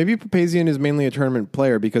spot. Maybe Papazian is mainly a tournament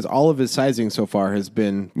player because all of his sizing so far has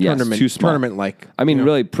been too small. tournament-like.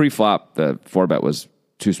 Really pre-flop, the 4-bet was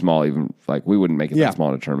too small. Even like we wouldn't make it that small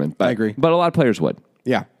in a tournament. But, I agree. But a lot of players would.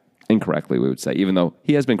 Yeah. Incorrectly, we would say, even though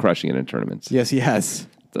he has been crushing it in tournaments. Yes, he has.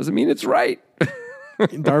 Doesn't mean it's right.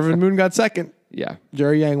 Darvin Moon got second. Yeah.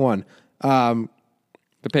 Jerry Yang won.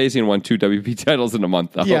 Papazian won 2 WP titles in a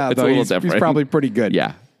month, though. Yeah, it's a though little he's different. probably pretty good.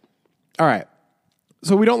 Yeah. All right.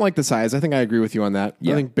 So we don't like the size. I think I agree with you on that.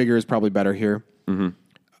 Yeah. I think bigger is probably better here.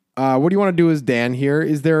 What do you want to do as Dan here?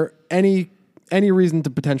 Is there any reason to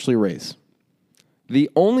potentially raise? The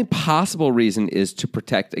only possible reason is to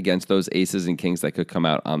protect against those aces and kings that could come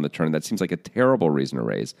out on the turn. That seems like a terrible reason to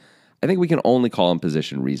raise. I think we can only call in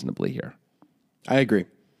position reasonably here. I agree.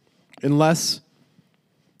 Unless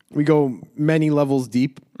we go many levels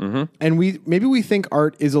deep, and maybe we think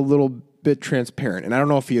Art is a little bit transparent, and I don't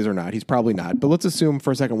know if he is or not. He's probably not, but let's assume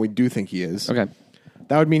for a second we do think he is. Okay.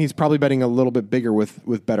 That would mean he's probably betting a little bit bigger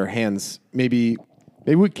with better hands. Maybe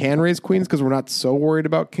we can raise queens because we're not so worried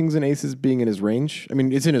about kings and aces being in his range. I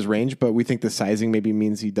mean, it's in his range, but we think the sizing maybe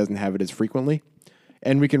means he doesn't have it as frequently.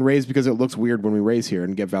 And we can raise because it looks weird when we raise here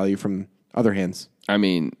and get value from other hands. I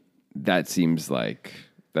mean, that seems like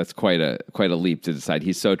that's quite a leap to decide.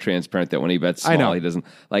 He's so transparent that when he bets small, I know. he doesn't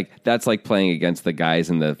like. That's like playing against the guys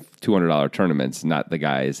in the $200 tournaments, not the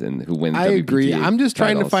guys who win. I WPTA agree. I'm just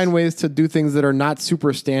trying to titles. find ways to do things that are not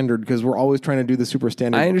super standard because we're always trying to do the super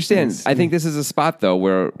standard. I understand. things. I think this is a spot though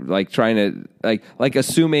where like trying to like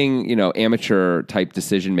assuming amateur type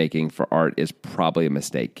decision making for Art is probably a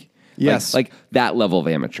mistake. Yes. like that level of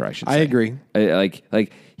amateur. I should say. I agree.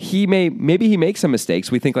 Like he maybe he makes some mistakes.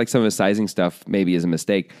 We think like some of his sizing stuff maybe is a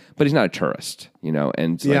mistake, but he's not a tourist,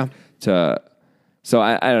 and Yeah.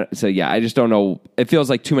 I just don't know. It feels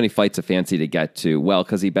like too many flights of fancy to get to. Well,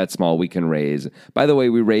 because he bet small, we can raise. By the way,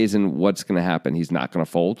 we raise, and what's going to happen? He's not going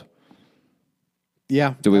to fold.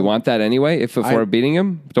 Yeah. Do we want that anyway? If we're beating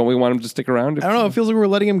him, don't we want him to stick around? I don't know. It feels like we're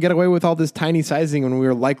letting him get away with all this tiny sizing when we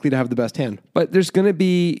were likely to have the best hand. But there's going to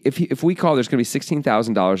be if we call, there's going to be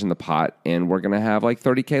 $16,000 in the pot, and we're going to have like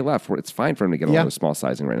 $30K left. It's fine for him to get a little small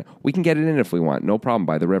sizing right now. We can get it in if we want, no problem.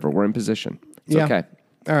 By the river, we're in position. It's okay.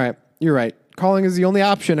 All right, you're right. Calling is the only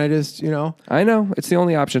option. I just, I know it's the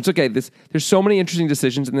only option. It's okay. There's so many interesting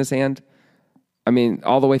decisions in this hand. I mean,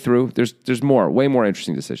 all the way through. There's way more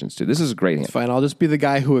interesting decisions too. This is a great hand. fine. I'll just be the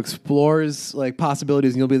guy who explores like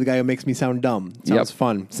possibilities, and you'll be the guy who makes me sound dumb. Sounds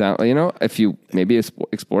fun. If you maybe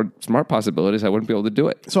explored smart possibilities, I wouldn't be able to do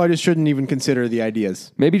it. So I just shouldn't even consider the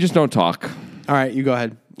ideas. Maybe just don't talk. All right, you go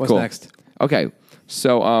ahead. What's Cool. next? Okay,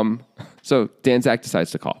 so Dan Zach decides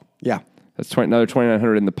to call. Yeah. That's another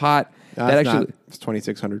 2,900 in the pot. It's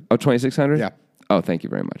 2,600. Oh, 2,600? Yeah. Oh, thank you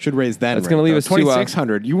very much. Should raise that. That's going to leave us to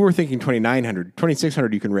 2,600. You were thinking 2,900.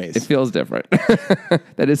 2,600 you can raise. It feels different.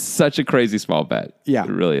 That is such a crazy small bet. Yeah. It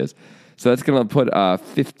really is. So that's going to put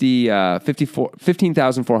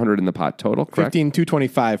 15,400 in the pot total, correct?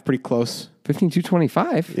 15,225. Pretty close.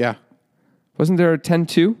 15,225? Yeah. Wasn't there a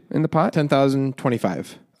 10,2 in the pot?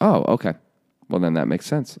 10,025. Oh, okay. Well, then that makes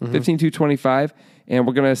sense. 15,225, and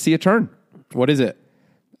we're going to see a turn. What is it?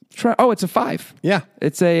 It's a 5. Yeah.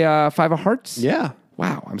 It's a 5 of hearts? Yeah.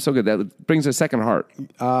 Wow, I'm so good. That brings a second heart.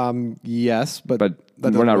 Yes, but But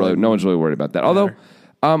that we're not doesn't no one's really worried about that. Although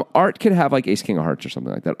Art could have like ace king of hearts or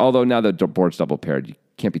something like that. Although now the board's double paired, you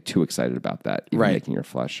can't be too excited about that, even Right. making your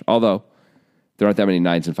flush. Although there aren't that many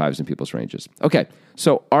 9s and 5s in people's ranges. Okay,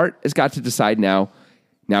 so Art has got to decide now.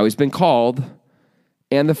 Now he's been called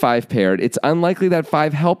and the 5 paired. It's unlikely that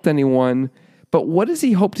 5 helped anyone, but what does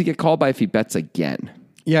he hope to get called by if he bets again?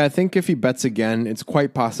 Yeah, I think if he bets again, it's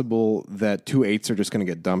quite possible that 2 8s are just going to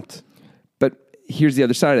get dumped. But here's the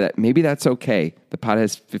other side of that. Maybe that's okay. The pot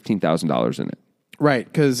has $15,000 in it. Right,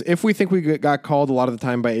 because if we think we got called a lot of the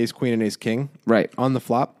time by ace queen and ace king Right. on the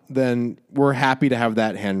flop, then we're happy to have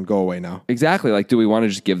that hand go away now. Exactly. Like, do we want to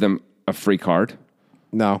just give them a free card?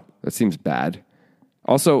 No. That seems bad.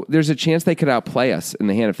 Also, there's a chance they could outplay us in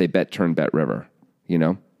the hand if they bet turn, bet river,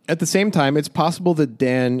 At the same time, it's possible that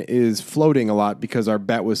Dan is floating a lot because our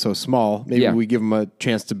bet was so small. Maybe Yeah. we give him a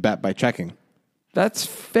chance to bet by checking. That's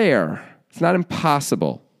fair. It's not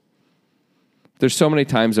impossible. There's so many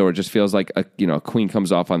times though where it just feels like a queen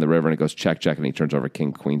comes off on the river and it goes check, check, and he turns over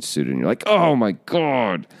king, queen suited, and you're like, oh my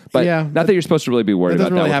god! But Yeah, not that you're supposed to really be worried that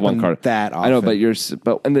about doesn't that really with one happen card. that I know, often.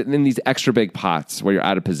 but in these extra big pots where you're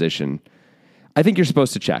out of position, I think you're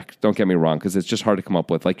supposed to check. Don't get me wrong, because it's just hard to come up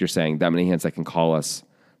with, like you're saying, that many hands that can call us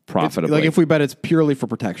profitably. Like if we bet, it's purely for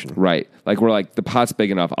protection. Right. Like we're like, the pot's big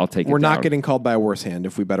enough, I'll take it We're not down. getting called by a worse hand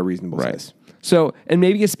if we bet a reasonable size. So, and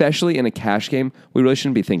maybe especially in a cash game, we really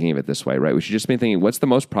shouldn't be thinking of it this way, right? We should just be thinking, what's the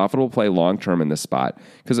most profitable play long-term in this spot?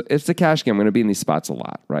 Because if it's a cash game, I'm going to be in these spots a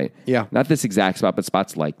lot, right? Yeah. Not this exact spot, but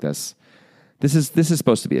spots like this. This is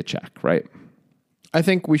supposed to be a check, right? I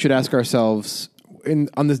think we should ask ourselves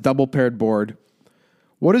on this double paired board,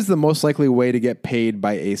 what is the most likely way to get paid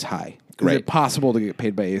by ace high? Is Right. it possible to get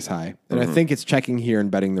paid by ace high? And I think it's checking here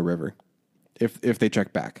and betting the river if they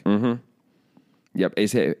check back. Yep.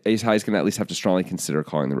 Ace high is going to at least have to strongly consider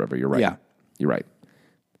calling the river. You're right. Yeah. You're right.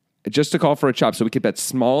 Just to call for a chop, so we could bet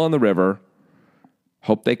small on the river,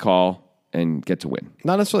 hope they call, and get to win.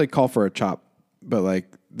 Not necessarily call for a chop, but like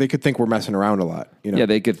they could think we're messing around a lot. Yeah,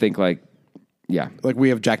 they could think like, yeah. Like we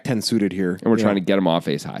have Jack 10 suited here. And we're trying to get them off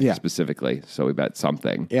ace high Yeah. specifically, so we bet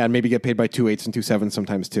something. Yeah, and maybe get paid by 2 8s and 2 7s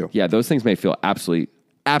sometimes too. Yeah, those things may feel absolutely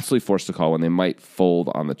forced to call when they might fold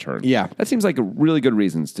on the turn. Yeah. That seems like a really good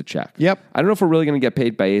reasons to check. Yep. I don't know if we're really going to get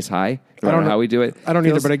paid by ace high. I don't know how we do it. I don't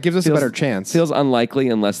either, but it gives us a better chance. Feels unlikely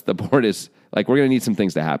unless the board is like, we're going to need some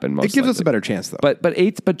things to happen. Most It gives us likely. a better chance though.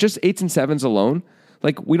 But just 8s and 7s alone,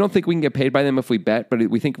 like we don't think we can get paid by them if we bet, but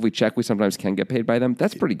we think if we check, we sometimes can get paid by them.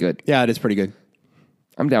 That's pretty good. Yeah, it is pretty good.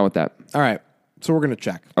 I'm down with that. All right. So we're going to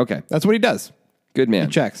check. Okay. That's what he does. Good man.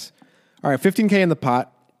 He checks. All right, 15K in the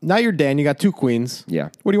pot. Now you're Dan. You got 2 queens. Yeah.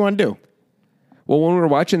 What do you want to do? Well, when we were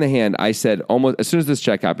watching the hand, I said almost as soon as this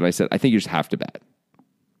check happened, I said, I think you just have to bet.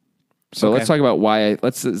 So Okay. let's talk about why.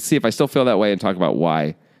 Let's see if I still feel that way and talk about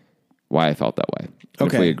why I felt that way.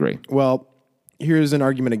 And if we agree. Well, here's an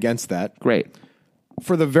argument against that. Great.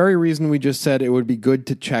 For the very reason we just said it would be good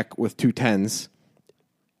to check with 2 10s,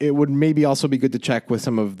 it would maybe also be good to check with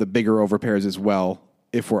some of the bigger overpairs as well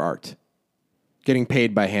if we're Art. Getting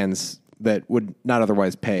paid by hands that would not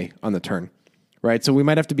otherwise pay on the turn. Right? So we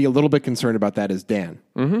might have to be a little bit concerned about that as Dan.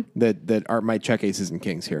 That Art might check aces and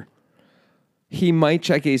kings here. He might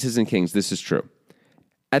check aces and kings. This is true.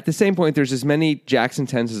 At the same point, there's as many jacks and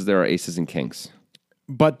tens as there are aces and kings.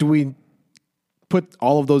 But do we put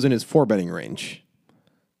all of those in his 4-betting range?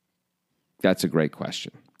 That's a great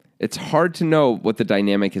question. It's hard to know what the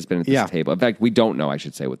dynamic has been at this Yeah. table. In fact, we don't know, I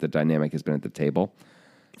should say, what the dynamic has been at the table.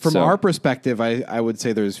 From So- our perspective, I would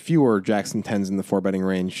say there's fewer jacks and tens in the 4-betting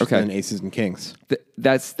range than aces and kings.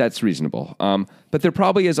 That's reasonable. But there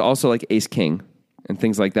probably is also like ace king and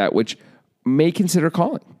things like that, which may consider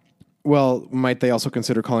calling. Well, might they also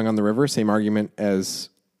consider calling on the river? Same argument as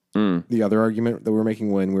the other argument that we were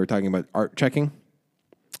making when we were talking about art checking.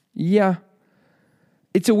 Yeah.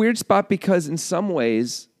 It's a weird spot because in some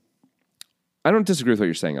ways, I don't disagree with what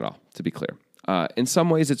you're saying at all, to be clear. In some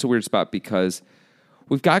ways, it's a weird spot because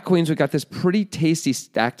we've got queens. We've got this pretty tasty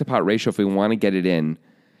stack to pot ratio if we want to get it in.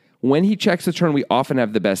 When he checks the turn, we often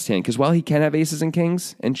have the best hand because while he can have aces and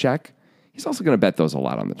kings and check, he's also going to bet those a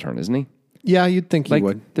lot on the turn, isn't he? Yeah, you'd think he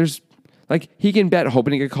would. He can bet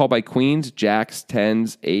hoping to get called by queens, jacks,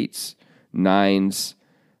 tens, eights, nines,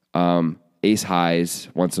 ace highs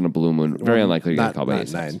once in a blue moon. Very unlikely to get called by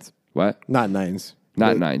aces. Nines. What? Not nines.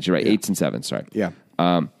 Not nines. You're right. Eights and sevens. Sorry. Yeah.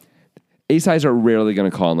 Ace highs are rarely going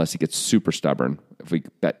to call unless he gets super stubborn if we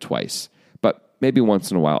bet twice. But maybe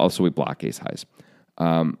once in a while. Also, we block ace highs.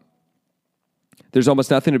 There's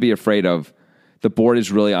almost nothing to be afraid of. The board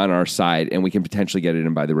is really on our side, and we can potentially get it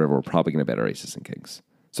in by the river. We're probably going to bet our aces and kings.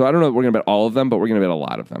 So I don't know if we're going to bet all of them, but we're going to bet a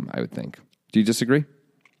lot of them, I would think. Do you disagree?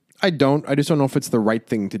 I don't. I just don't know if it's the right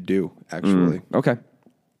thing to do, actually. Okay.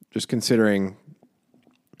 Just considering,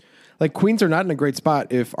 like, queens are not in a great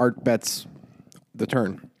spot if Art bets the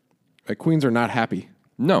turn. Like, queens are not happy.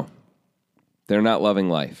 No. They're not loving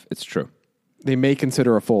life. It's true. They may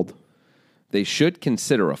consider a fold. They should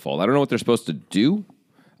consider a fold. I don't know what they're supposed to do.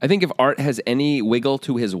 I think if Art has any wiggle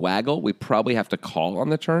to his waggle, we probably have to call on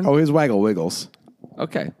the turn. Oh, his waggle wiggles.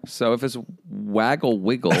 Okay. So if his waggle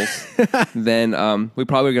wiggles, then we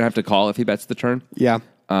probably are going to have to call if he bets the turn. Yeah.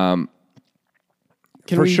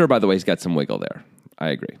 Sure, by the way, he's got some wiggle there. I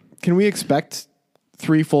agree. Can we expect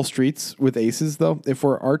 3 full streets with aces, though, if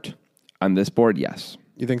we're Art? On this board, yes.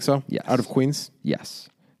 You think so? Yes. Out of queens? Yes.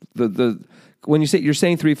 When you're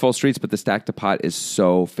saying 3 full streets, but the stack to pot is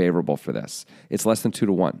so favorable for this. It's less than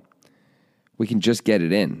 2-1. We can just get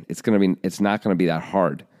it in. It's not going to be that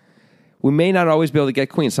hard. We may not always be able to get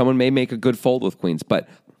queens. Someone may make a good fold with queens, but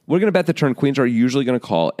we're going to bet the turn. Queens are usually going to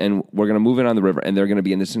call, and we're going to move in on the river, and they're going to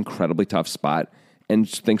be in this incredibly tough spot and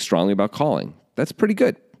think strongly about calling. That's pretty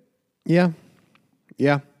good. Yeah.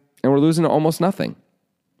 Yeah. And we're losing to almost nothing.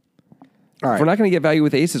 All right. If we're not going to get value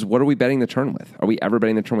with aces, what are we betting the turn with? Are we ever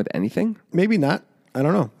betting the turn with anything? Maybe not. I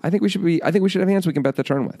don't know. I think we should have hands we can bet the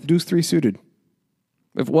turn with. Deuce 3 suited.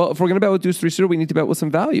 If we're going to bet with deuce 3 suited, we need to bet with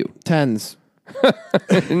some value. Tens.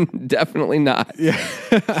 Definitely not. Yeah.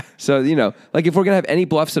 So, like if we're going to have any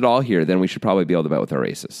bluffs at all here, then we should probably be able to bet with our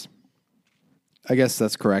aces. I guess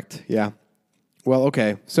that's correct. Yeah. Well,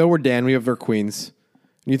 okay. So we're Dan. We have our queens.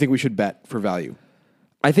 And you think we should bet for value?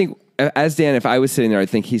 I think, as Dan, if I was sitting there, I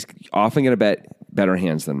think he's often going to bet better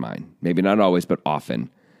hands than mine. Maybe not always, but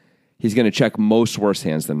often. He's going to check most worse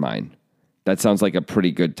hands than mine. That sounds like a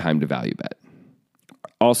pretty good time to value bet.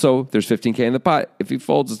 Also, there's $15K in the pot. If he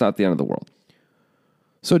folds, it's not the end of the world.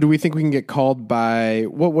 So do we think we can get called by...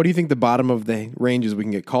 What do you think the bottom of the range is we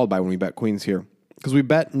can get called by when we bet queens here? Because we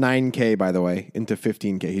bet $9K, by the way, into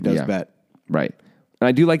 $15K. He does bet. Right. And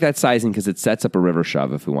I do like that sizing because it sets up a river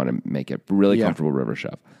shove if we want to make it really comfortable river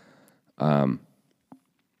shove. What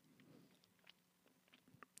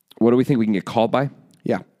do we think we can get called by?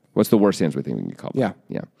 Yeah. What's the worst hands we think we can get called by? Yeah.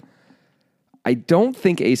 Yeah. I don't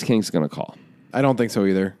think ace king's going to call. I don't think so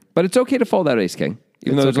either. But it's okay to fold out ace king.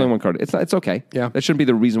 Even though there's only one card. It's okay. Yeah. That shouldn't be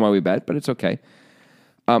the reason why we bet, but it's okay.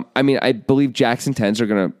 I believe jacks and tens are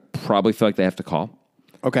going to probably feel like they have to call.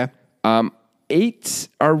 Okay. Eights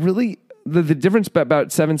are really... The difference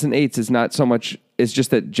about sevens and eights is not so much... It's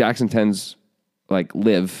just that jacks and tens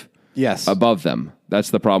live above them. That's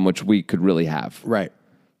the problem, which we could really have. Right.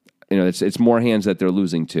 It's more hands that they're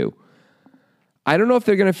losing to. I don't know if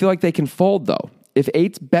they're going to feel like they can fold, though. If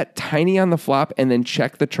eights bet tiny on the flop and then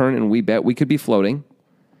check the turn and we bet, we could be floating.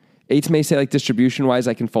 Eights may say, distribution-wise,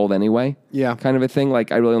 I can fold anyway. Yeah. Kind of a thing.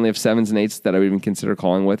 I really only have sevens and eights that I would even consider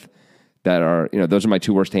calling with that are, those are my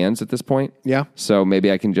 2 worst hands at this point. Yeah. So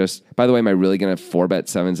maybe I can just... By the way, am I really going to 4-bet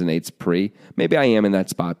sevens and eights pre? Maybe I am in that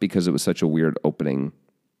spot because it was such a weird opening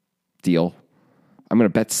deal. I'm going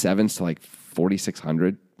to bet sevens to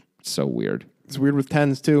 4,600. It's so weird. It's weird with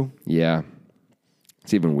tens, too. Yeah.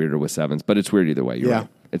 It's even weirder with sevens, but it's weird either way. You're right.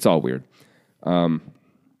 It's all weird. You're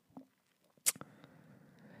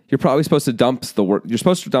probably supposed to dump the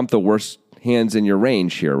worst hands in your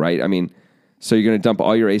range here, right? So you're going to dump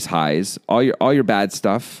all your ace highs, all your bad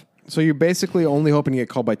stuff. So you're basically only hoping to get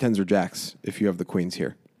called by tens or jacks if you have the queens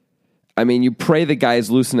here. You pray the guy is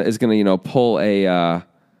going to pull a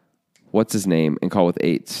what's his name and call with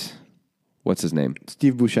eights. What's his name?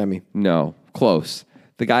 Steve Buscemi. No, close.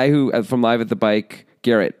 The guy who from Live at the Bike,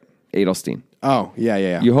 Garrett Adelstein. Oh,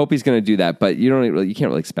 yeah. You hope he's going to do that, but you can't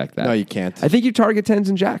really expect that. No, you can't. I think you target tens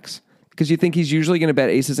and jacks because you think he's usually going to bet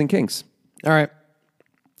aces and kings. All right.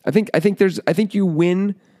 I think you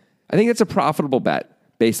win. I think it's a profitable bet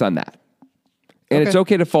based on that. And it's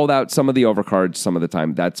okay to fold out some of the overcards some of the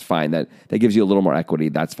time. That's fine. That gives you a little more equity.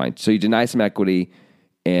 That's fine. So you deny some equity,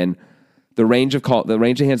 and the range of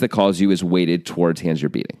hands that calls you is weighted towards hands you're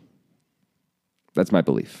beating. That's my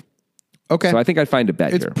belief. Okay. So I think I'd find a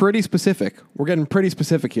bet It's here. pretty specific. We're getting pretty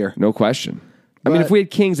specific here. No question. I mean, if we had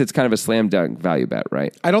kings, it's kind of a slam dunk value bet,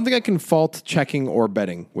 right? I don't think I can fault checking or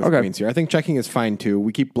betting with Okay. queens here. I think checking is fine too.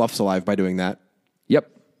 We keep bluffs alive by doing that. Yep.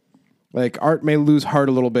 Like Art may lose heart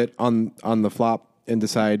a little bit on the flop and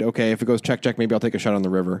decide, okay, if it goes check, check, maybe I'll take a shot on the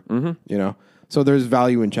river. Mm-hmm. You know? So there's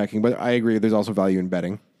value in checking, but I agree there's also value in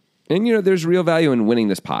betting. And, there's real value in winning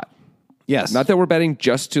this pot. Yes. Not that we're betting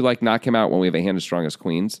just to knock him out when we have a hand as strong as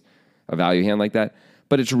queens, a value hand like that,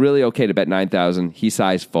 but it's really okay to bet 9,000. He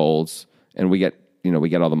size folds, and we get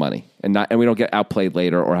all the money, and we don't get outplayed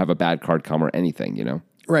later or have a bad card come or anything.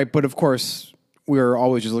 Right, but of course we're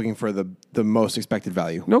always just looking for the most expected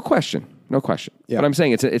value. No question. Yeah. But I'm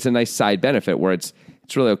saying it's a nice side benefit where it's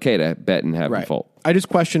really okay to bet and have him fold. I just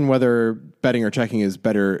question whether betting or checking is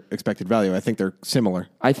better expected value. I think they're similar.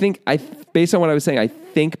 I think based on what I was saying, I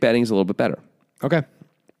think betting is a little bit better. Okay.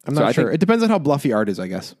 I'm not sure. It depends on how bluffy Art is, I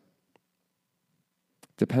guess.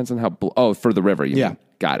 Depends on how for the river. You mean.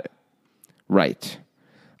 Got it. Right.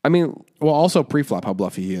 I mean, well, also pre-flop, how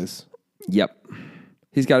bluffy he is. Yep.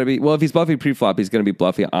 He's got to be, if he's bluffy pre-flop, he's going to be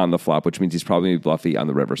bluffy on the flop, which means he's probably going to be bluffy on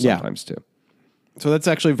the river sometimes too. So that's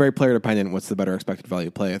actually very player dependent. What's the better expected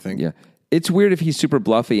value play, I think. Yeah. It's weird if he's super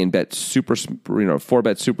bluffy and bet four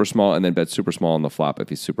bet super small and then bet super small on the flop if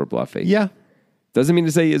he's super bluffy. Yeah. Doesn't mean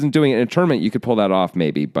to say he isn't doing it in a tournament. You could pull that off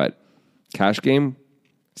maybe, but cash game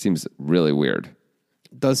seems really weird.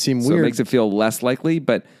 Does seem So weird. it makes it feel less likely,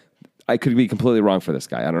 but I could be completely wrong for this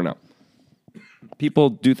guy. I don't know. People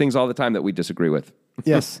do things all the time that we disagree with.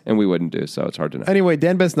 Yes. And we wouldn't do, so it's hard to know. Anyway,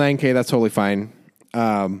 Dan bets 9K. That's totally fine.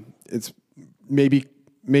 It's maybe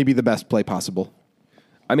the best play possible.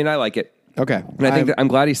 I mean, I like it. Okay. And I think I'm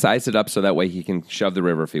glad he sized it up so that way he can shove the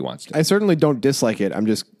river if he wants to. I certainly don't dislike it. I'm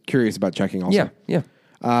just curious about checking also. Yeah.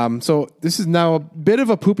 So this is now a bit of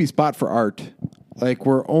a poopy spot for Art. Like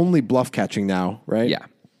we're only bluff catching now, right? Yeah.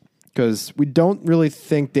 Because we don't really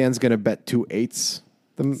think Dan's going to bet 2/8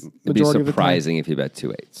 the It'd be majority of the time. surprising if he bet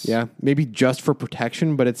 2/8. Yeah, maybe just for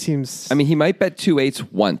protection, but it seems... I mean, he might bet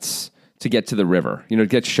 2/8 once to get to the river, to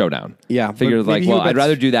get showdown. Yeah, Figure but like, maybe well, he'll I'd bet-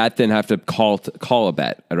 rather do that than have to call a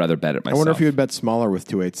bet. I'd rather bet it myself. I wonder if he would bet smaller with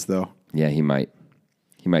 2/8 though. Yeah, he might.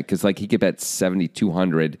 Because he could bet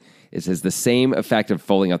 7,200. It has the same effect of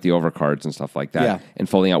folding out the overcards and stuff like that. Yeah. And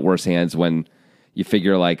folding out worse hands when you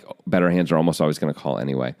figure better hands are almost always going to call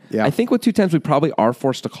anyway. Yeah. I think with 2/10s, we probably are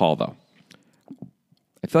forced to call though.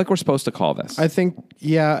 I feel like we're supposed to call this. I think,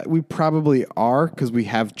 we probably are because we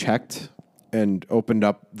have checked and opened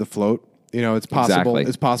up the float. It's possible. Exactly.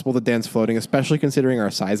 It's possible that Dan's floating, especially considering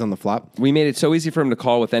our size on the flop. We made it so easy for him to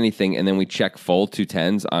call with anything, and then we check fold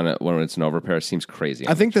 2/10s on it when it's an overpair. Seems crazy.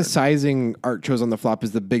 I think the sizing Art chose on the flop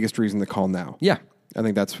is the biggest reason to call now. Yeah. I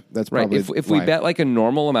think that's Right. probably If we why. bet a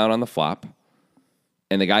normal amount on the flop,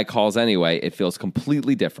 and the guy calls anyway, it feels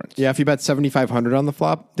completely different. Yeah, if you bet 7,500 on the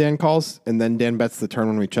flop, Dan calls, and then Dan bets the turn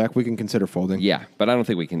when we check, we can consider folding. Yeah, but I don't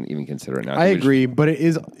think we can even consider it now. I agree, but it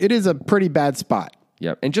is a pretty bad spot.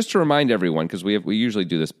 Yeah, and just to remind everyone, because we usually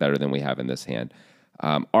do this better than we have in this hand.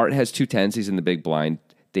 Art has 2/10s. He's in the big blind.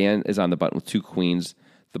 Dan is on the button with 2 queens.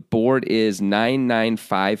 The board is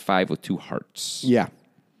 9-9-5-5 with 2 hearts. Yeah.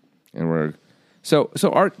 And so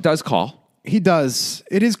Art does call. He does.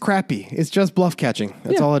 It is crappy. It's just bluff catching.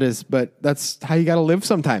 That's all it is. But that's how you got to live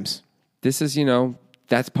sometimes. This is,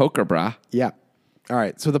 that's poker, brah. Yeah. All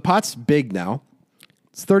right. So the pot's big now.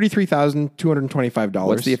 It's $33,225.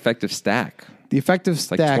 What's the effective stack? The effective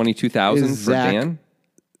stack? Like 22,000 is for Zach. Dan?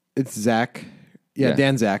 It's Zach. Yeah,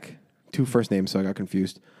 Dan Zach. 2 first names, so I got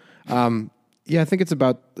confused. I think it's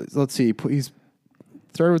about, let's see, he's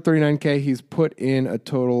started with 39K. He's put in a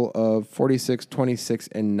total of 46, 26,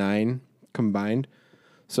 and 9 combined.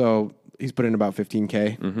 So he's put in about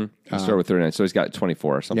 15K. Mm-hmm. He started with 39, so he's got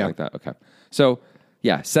 24 or something Yeah. like that. Okay. So,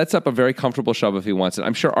 sets up a very comfortable shove if he wants it.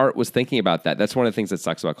 I'm sure Art was thinking about that. That's one of the things that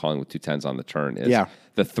sucks about calling with 2/10s on the turn is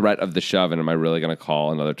the threat of the shove, and am I really going to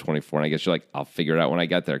call another 24? And I guess you're like, I'll figure it out when I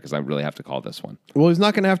get there because I really have to call this one. Well, he's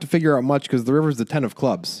not going to have to figure out much because the river's the 10 of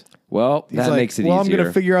clubs. Well, He's that like, makes it well, easier. I'm going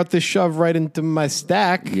to figure out this shove right into my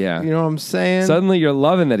stack. Yeah. You know what I'm saying? Suddenly you're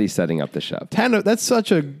loving that he's setting up the shove. 10, that's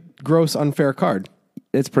such a gross, unfair card.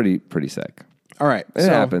 It's pretty sick. All right. It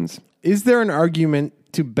happens. Is there an argument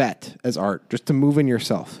to bet as Art, just to move in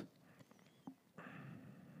yourself?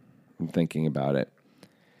 I'm thinking about it.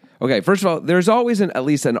 Okay, first of all, there's always at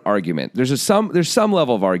least an argument. There's some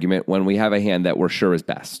level of argument when we have a hand that we're sure is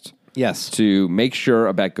best Yes. to make sure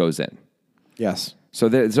a bet goes in. Yes. So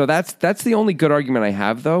that's the only good argument I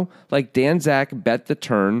have, though. Like Dan Zach bet the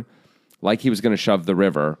turn like he was going to shove the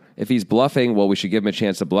river. If he's bluffing, well, we should give him a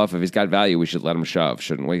chance to bluff. If he's got value, we should let him shove,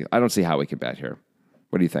 shouldn't we? I don't see how we could bet here.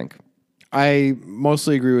 What do you think? I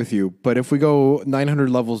mostly agree with you, but if we go 900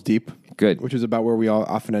 levels deep, Good. which is about where we all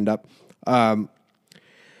often end up,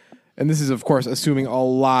 and this is, of course, assuming a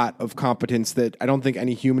lot of competence that I don't think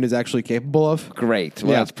any human is actually capable of. Great.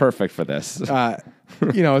 Well, Yeah. that's perfect for this. It's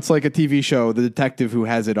like a TV show, the detective who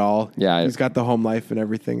has it all. Yeah. He's got the home life and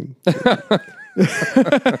everything.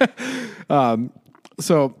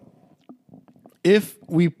 So if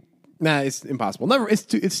we... it's impossible. Never.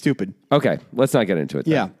 It's stupid. Okay, let's not get into it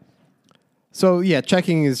then. Yeah. So, yeah,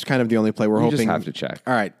 checking is kind of the only play we're You hoping. just have to check.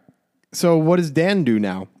 All right. So what does Dan do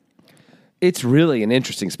now? It's really an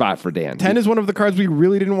interesting spot for Dan. 10 is one of the cards we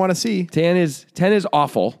really didn't want to see. 10 is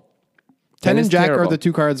awful. 10 is and Jack terrible. are the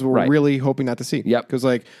two cards we're Right. really hoping not to see. Yep. Because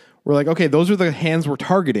we're like, okay, those are the hands we're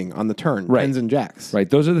targeting on the turn. Right. 10s and Jacks. Right.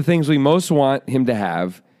 Those are the things we most want him to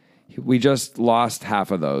have. We just lost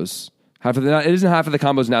half of those. It isn't half of the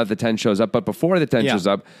combos now that the 10 shows up, but before the 10 Yeah. shows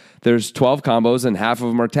up, there's 12 combos and half of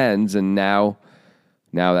them are 10s, and now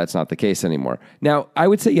that's not the case anymore. Now, I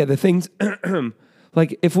would say, the things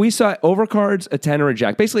like if we saw overcards, a 10 or a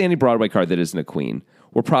Jack, basically any Broadway card that isn't a queen,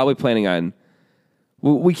 we're probably planning on.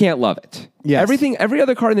 We can't love it. Yes. Every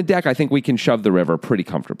other card in the deck, I think we can shove the river pretty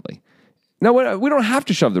comfortably. Now, we don't have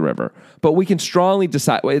to shove the river, but we can strongly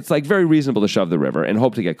decide. It's like very reasonable to shove the river and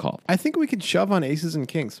hope to get called. I think we could shove on aces and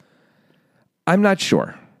kings. I'm not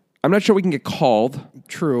sure. I'm not sure we can get called.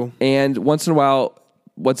 True. And once in a while,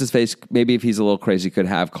 what's his face? Maybe if he's a little crazy, could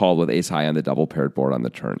have called with ace high on the double paired board on the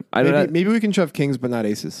turn. I don't know. Maybe we can shove kings, but not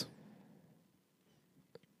aces.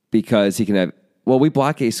 Because he can have. Well, we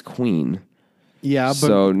block ace queen. Yeah,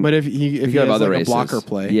 So but if he You has have other like a aces. blocker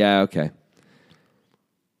play. Yeah, okay.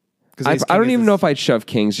 'Cause I ace don't king even is know if I'd shove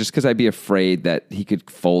kings just because I'd be afraid that he could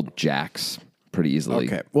fold jacks pretty easily.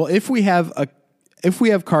 Okay. Well, if we have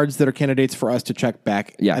cards that are candidates for us to check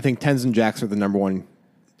back, Yeah. I think 10s and Jacks are the number 1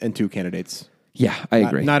 and 2 candidates. Yeah, I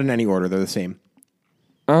agree. Not in any order. They're the same.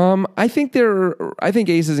 I think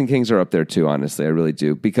aces and kings are up there too, honestly. I really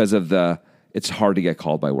do. Because of it's hard to get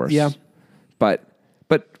called by worse. Yeah. But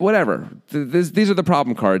whatever. These are the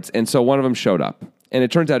problem cards, and so one of them showed up. And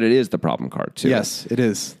it turns out it is the problem card too. Yes, it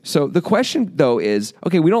is. So the question though is,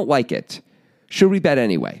 okay, we don't like it. Should we bet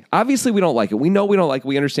anyway? Obviously we don't like it. We know we don't like it.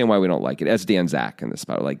 We understand why we don't like it. As Dan Zach in this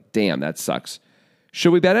spot. Like, damn, that sucks.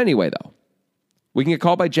 Should we bet anyway though? We can get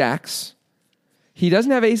called by jacks. He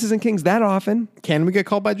doesn't have aces and kings that often. Can we get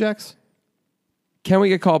called by Jacks? Can we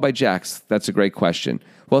get called by jacks? That's a great question.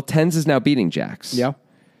 Well, tens is now beating jacks. Yeah.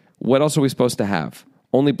 What else are we supposed to have?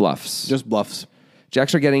 Only bluffs. Just bluffs.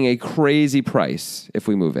 Jacks are getting a crazy price if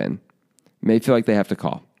we move in. May feel like they have to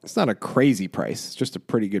call. It's not a crazy price. It's just a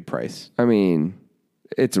pretty good price. I mean,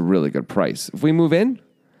 it's a really good price. If we move in,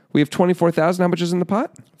 we have 24,000. How much is in the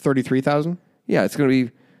pot? 33,000? Yeah, it's going to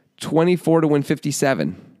be 24 to win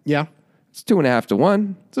 57. Yeah. It's 2.5 to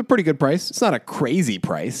 1. It's a pretty good price. It's not a crazy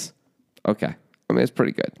price. Okay. I mean, it's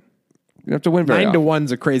pretty good. You don't have to win very 9 to often.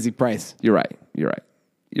 1's a crazy price. You're right.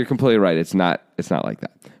 You're completely right. It's not like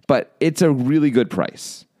that. But it's a really good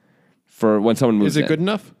price for when someone moves Is it in. good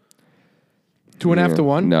enough? 2.5 to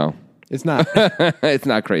 1? No. It's not. It's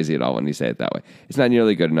not crazy at all when you say it that way. It's not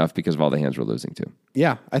nearly good enough because of all the hands we're losing to.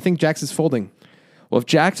 Yeah. I think Jacks is folding. Well, if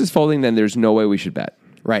jacks is folding, then there's no way we should bet.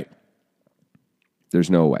 Right. There's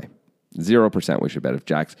no way. 0% we should bet if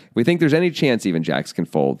jacks. If we think there's any chance even jacks can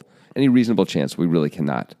fold, any reasonable chance, we really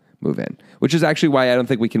cannot move in. Which is actually why I don't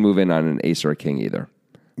think we can move in on an ace or a king either.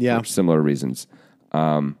 Yeah. For similar reasons.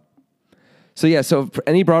 So for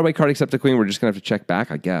any Broadway card except the queen, we're just going to have to check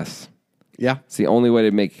back, I guess. Yeah. It's the only way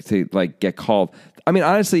to get called. I mean,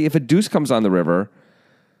 honestly, if a deuce comes on the river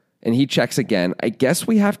and he checks again, I guess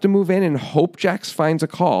we have to move in and hope jacks finds a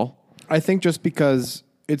call. I think just because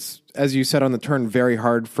it's, as you said on the turn, very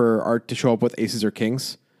hard for Art to show up with aces or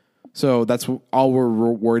kings. So that's all we're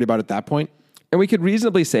worried about at that point. And we could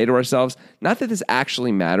reasonably say to ourselves, not that this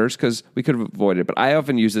actually matters because we could have avoided it, but I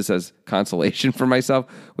often use this as consolation for myself,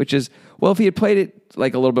 which is, well, if he had played it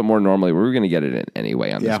like a little bit more normally, we were going to get it in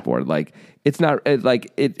anyway on this board. Like it's not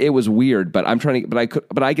it was weird, but I'm trying to,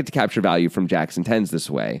 but I get to capture value from jacks and tens this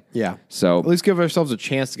way. Yeah. So at least give ourselves a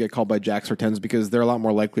chance to get called by jacks or tens because they're a lot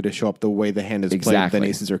more likely to show up the way the hand is Exactly. played than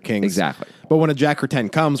aces or kings. Exactly. But when a jack or 10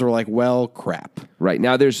 comes, we're like, well, crap. right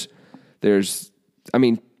now there's, I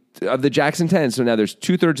mean, of the jacks and tens, so now there's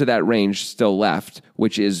 2/3 of that range still left,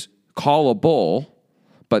 which is callable,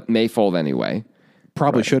 but may fold anyway.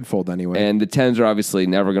 Probably should fold anyway. And the 10s are obviously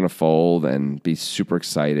never going to fold and be super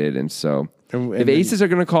excited. And so And if aces are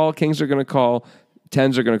going to call, kings are going to call,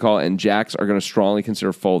 10s are going to call, and jacks are going to strongly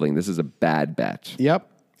consider folding, this is a bad bet. Yep.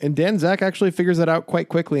 And Dan Zach actually figures that out quite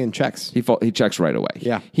quickly and checks. He checks right away.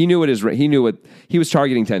 Yeah. He knew he was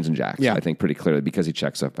targeting 10s and jacks, Yeah. I think, pretty clearly because he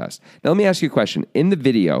checks so fast. Now, let me ask you a question. In the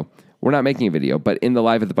video, we're not making a video, but in the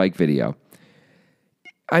Live at the Bike video,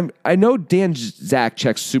 I know Dan Zach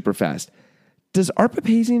checks super fast. Does Art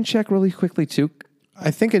Papazian check really quickly too? I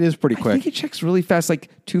think it is pretty I quick. think he checks really fast, like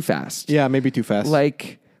too fast. Yeah, maybe too fast.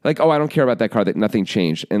 Like, oh, I don't care about that card, that nothing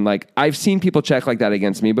changed. And like, I've seen people check like that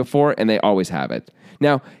against me before, and they always have it.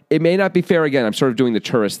 Now, it may not be fair again. I'm sort of doing the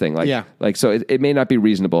tourist thing. So it may not be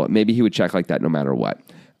reasonable. Maybe he would check like that no matter what.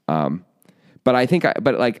 But I think,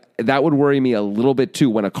 that would worry me a little bit too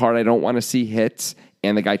when a card I don't want to see hits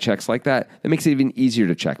and the guy checks like that. That makes it even easier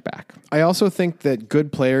to check back. I also think that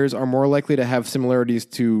good players are more likely to have similarities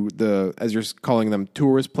to the, as you're calling them,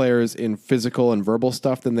 tourist players in physical and verbal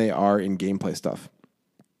stuff than they are in gameplay stuff.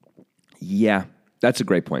 Yeah, that's a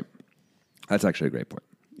great point. That's actually a great point.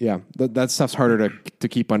 Yeah, that stuff's harder to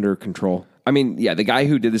keep under control. I mean, yeah, the guy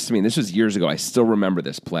who did this to me, and this was years ago, I still remember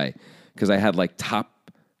this play because I had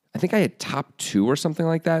I think I had top 2 or something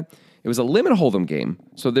like that. It was a limit hold'em game.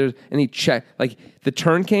 So and he checked, the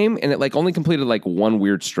turn came and it only completed one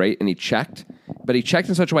weird straight and he checked, but he checked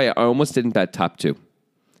in such a way I almost didn't bet top 2.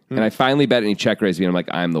 And I finally bet and he check raised me and I'm like,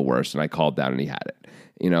 I'm the worst. And I called down and he had it,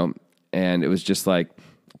 and it was just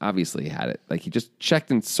obviously he had it. He just checked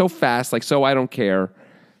in so fast, so I don't care.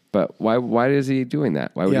 But why is he doing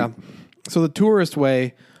that? Why would he? So the tourist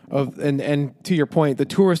way of, and to your point, the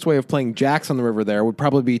tourist way of playing jacks on the river there would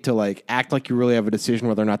probably be to act like you really have a decision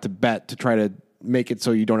whether or not to bet to try to make it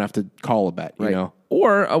so you don't have to call a bet, you know?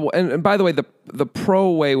 Or, and by the way, the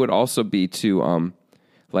pro way would also be to,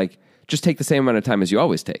 just take the same amount of time as you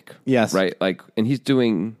always take. Yes. Right? And he's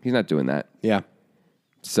not doing that. Yeah.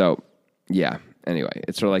 So, yeah. Anyway,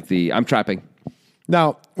 it's sort of I'm trapping.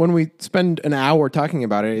 Now, when we spend an hour talking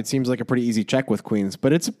about it, it seems like a pretty easy check with queens,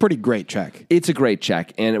 but it's a pretty great check. It's a great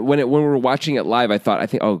check. And when we were watching it live, I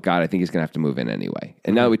think, oh God, I think he's going to have to move in anyway.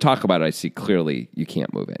 And now that we talk about it, I see clearly you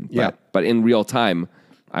can't move in. Yeah. But in real time,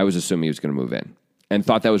 I was assuming he was going to move in and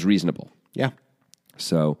thought that was reasonable. Yeah.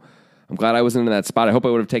 So I'm glad I wasn't in that spot. I hope I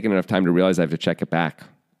would have taken enough time to realize I have to check it back.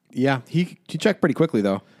 Yeah. He checked pretty quickly,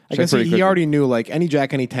 though. I guess he already knew, any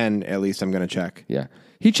jack, any 10, at least I'm going to check. Yeah.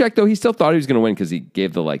 He checked, though. He still thought he was going to win because he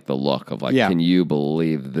gave the look of can you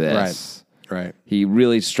believe this? Right. He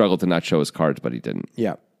really struggled to not show his cards, but he didn't.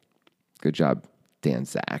 Yeah. Good job, Dan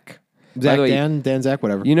Zach. Dan Zach,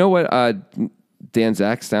 whatever. You know what Dan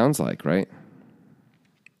Zach sounds like, right?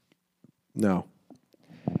 No.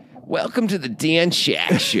 Welcome to the Dan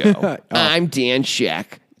Shack Show. I'm Dan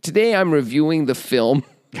Shack. Today I'm reviewing the film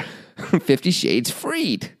 50 Shades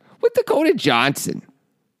Freed with Dakota Johnson.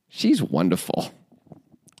 She's wonderful.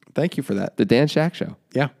 Thank you for that. The Dan Shack Show.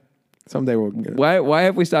 Yeah. Someday we'll get it. Why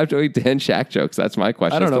have we stopped doing Dan Shack jokes? That's my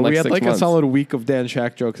question. I don't know. We had 6 months. a solid week of Dan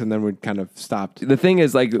Shack jokes, and then we kind of stopped. The thing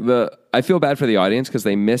is, I feel bad for the audience because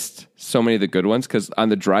they missed so many of the good ones. Because on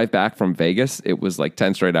the drive back from Vegas, it was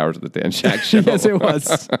 10 straight hours of the Dan Shack Show. Yes, it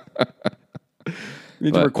was. We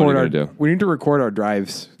need to record our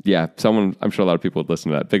drives. Yeah, I'm sure a lot of people would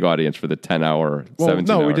listen to that. Big audience for the 10-hour,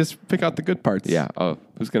 17-hour. We just pick out the good parts. Yeah. Oh,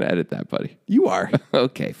 who's going to edit that, buddy? You are.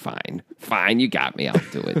 Okay, fine. Fine, you got me. I'll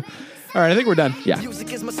do it. All right, I think we're done. Yeah.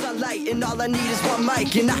 Music is my sunlight, and all I need is one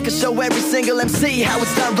mic. And I can show every single MC how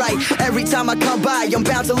it's done right. Every time I come by, I'm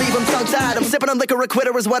bound to leave them tongue-tied. I'm sipping on liquor, a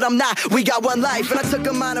quitter is what I'm not. We got one life, and I took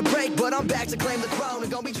a minor break, but I'm back to claim the throne.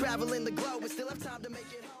 And gonna be traveling the globe, and still have time to make